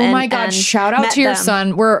them. Oh my God! Shout out met to your them.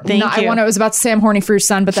 son. Thank you. I was about to say I'm horny for your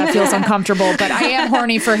son, but that feels uncomfortable. But I am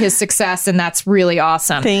horny for his success, and that's really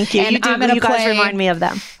awesome. Thank you. And You I'm gonna guys play. remind me of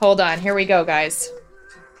them. Hold on, here we go, guys.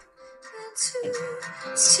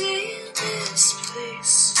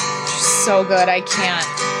 So good, I can't.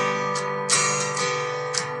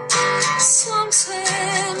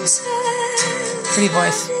 Pretty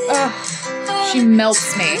voice. She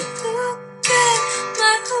melts me.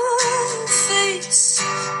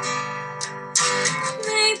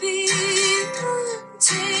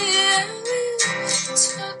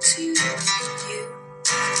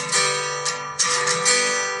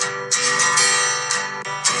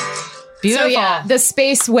 Beautiful. So yeah, the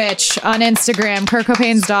Space Witch on Instagram, Kurt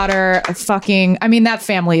Cobain's daughter, that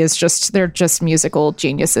family is they're just musical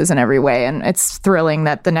geniuses in every way. And it's thrilling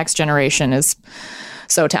that the next generation is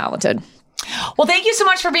so talented. Well, thank you so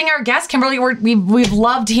much for being our guest, Kimberly. We've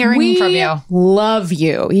loved hearing from you. Love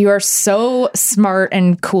you. You are so smart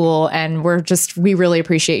and cool, and we really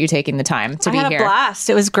appreciate you taking the time to be here. I had a blast.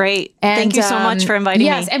 It was great. And, thank you so much for inviting me.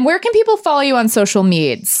 Yes, and where can people follow you on social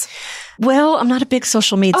medias? Well, I'm not a big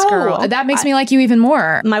social media girl. That makes me like you even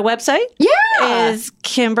more. My website is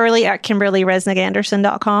Kimberly at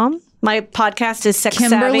KimberlyResnickanderson.com. My podcast is Sex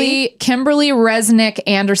Savvy.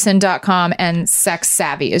 KimberlyResnickanderson.com, and Sex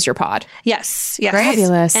Savvy is your pod. Yes.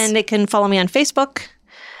 Fabulous. And they can follow me on Facebook.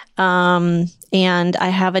 And I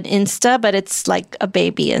have an Insta, but it's like a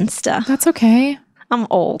baby Insta. That's okay. I'm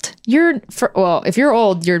old. If you're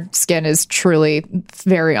old, your skin is truly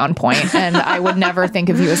very on point, and I would never think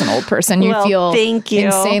of you as an old person. You feel thank you.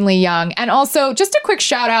 Insanely young. And also, just a quick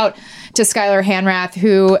shout out to Skylar Hanrath,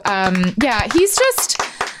 who,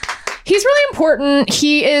 he's really important.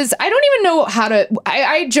 He is, I don't even know how to,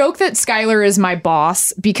 I joke that Skylar is my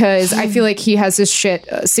boss because I feel like he has his shit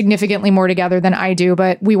significantly more together than I do,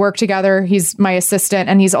 but we work together. He's my assistant,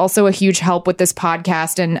 and he's also a huge help with this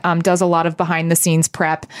podcast and does a lot of behind the scenes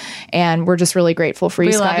prep. And we're just really grateful for you,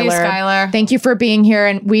 Skylar. Love you, Skylar. Thank you for being here.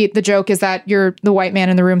 And the joke is that you're the white man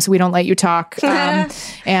in the room, so we don't let you talk.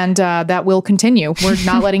 And that will continue. We're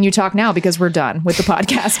not letting you talk now because we're done with the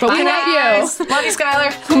podcast, but we love you. Love you,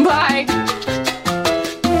 Skylar. Bye.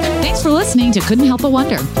 Thanks for listening to Couldn't Help But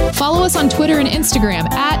Wonder. Follow us on Twitter and Instagram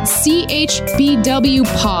at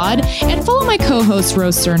CHBWPod, and follow my co-host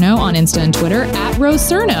Rose Cerno on Insta and Twitter at Rose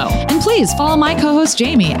Cerno. And please follow my co-host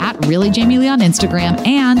Jamie at ReallyJamieLee on Instagram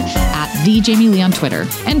and at TheJamieLee on Twitter.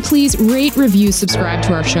 And please rate, review, subscribe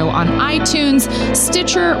to our show on iTunes,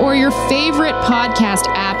 Stitcher, or your favorite podcast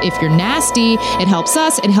app. If you're nasty, it helps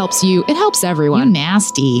us, it helps you, it helps everyone. You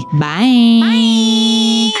nasty.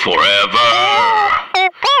 Bye. Forever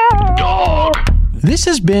Dog. This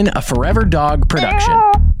has been a Forever Dog production.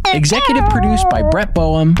 Executive produced by Brett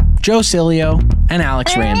Boehm, Joe Cilio, and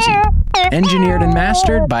Alex Ramsey. Engineered and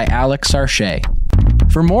mastered by Alex Sarche.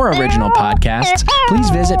 For more original podcasts, please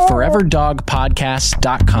visit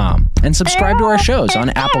foreverdogpodcasts.com and subscribe to our shows on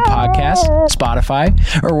Apple Podcasts, Spotify,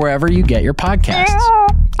 or wherever you get your podcasts.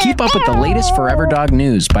 Keep up with the latest Forever Dog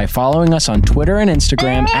news by following us on Twitter and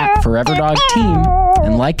Instagram at Forever Dog Team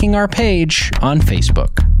and liking our page on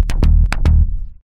Facebook.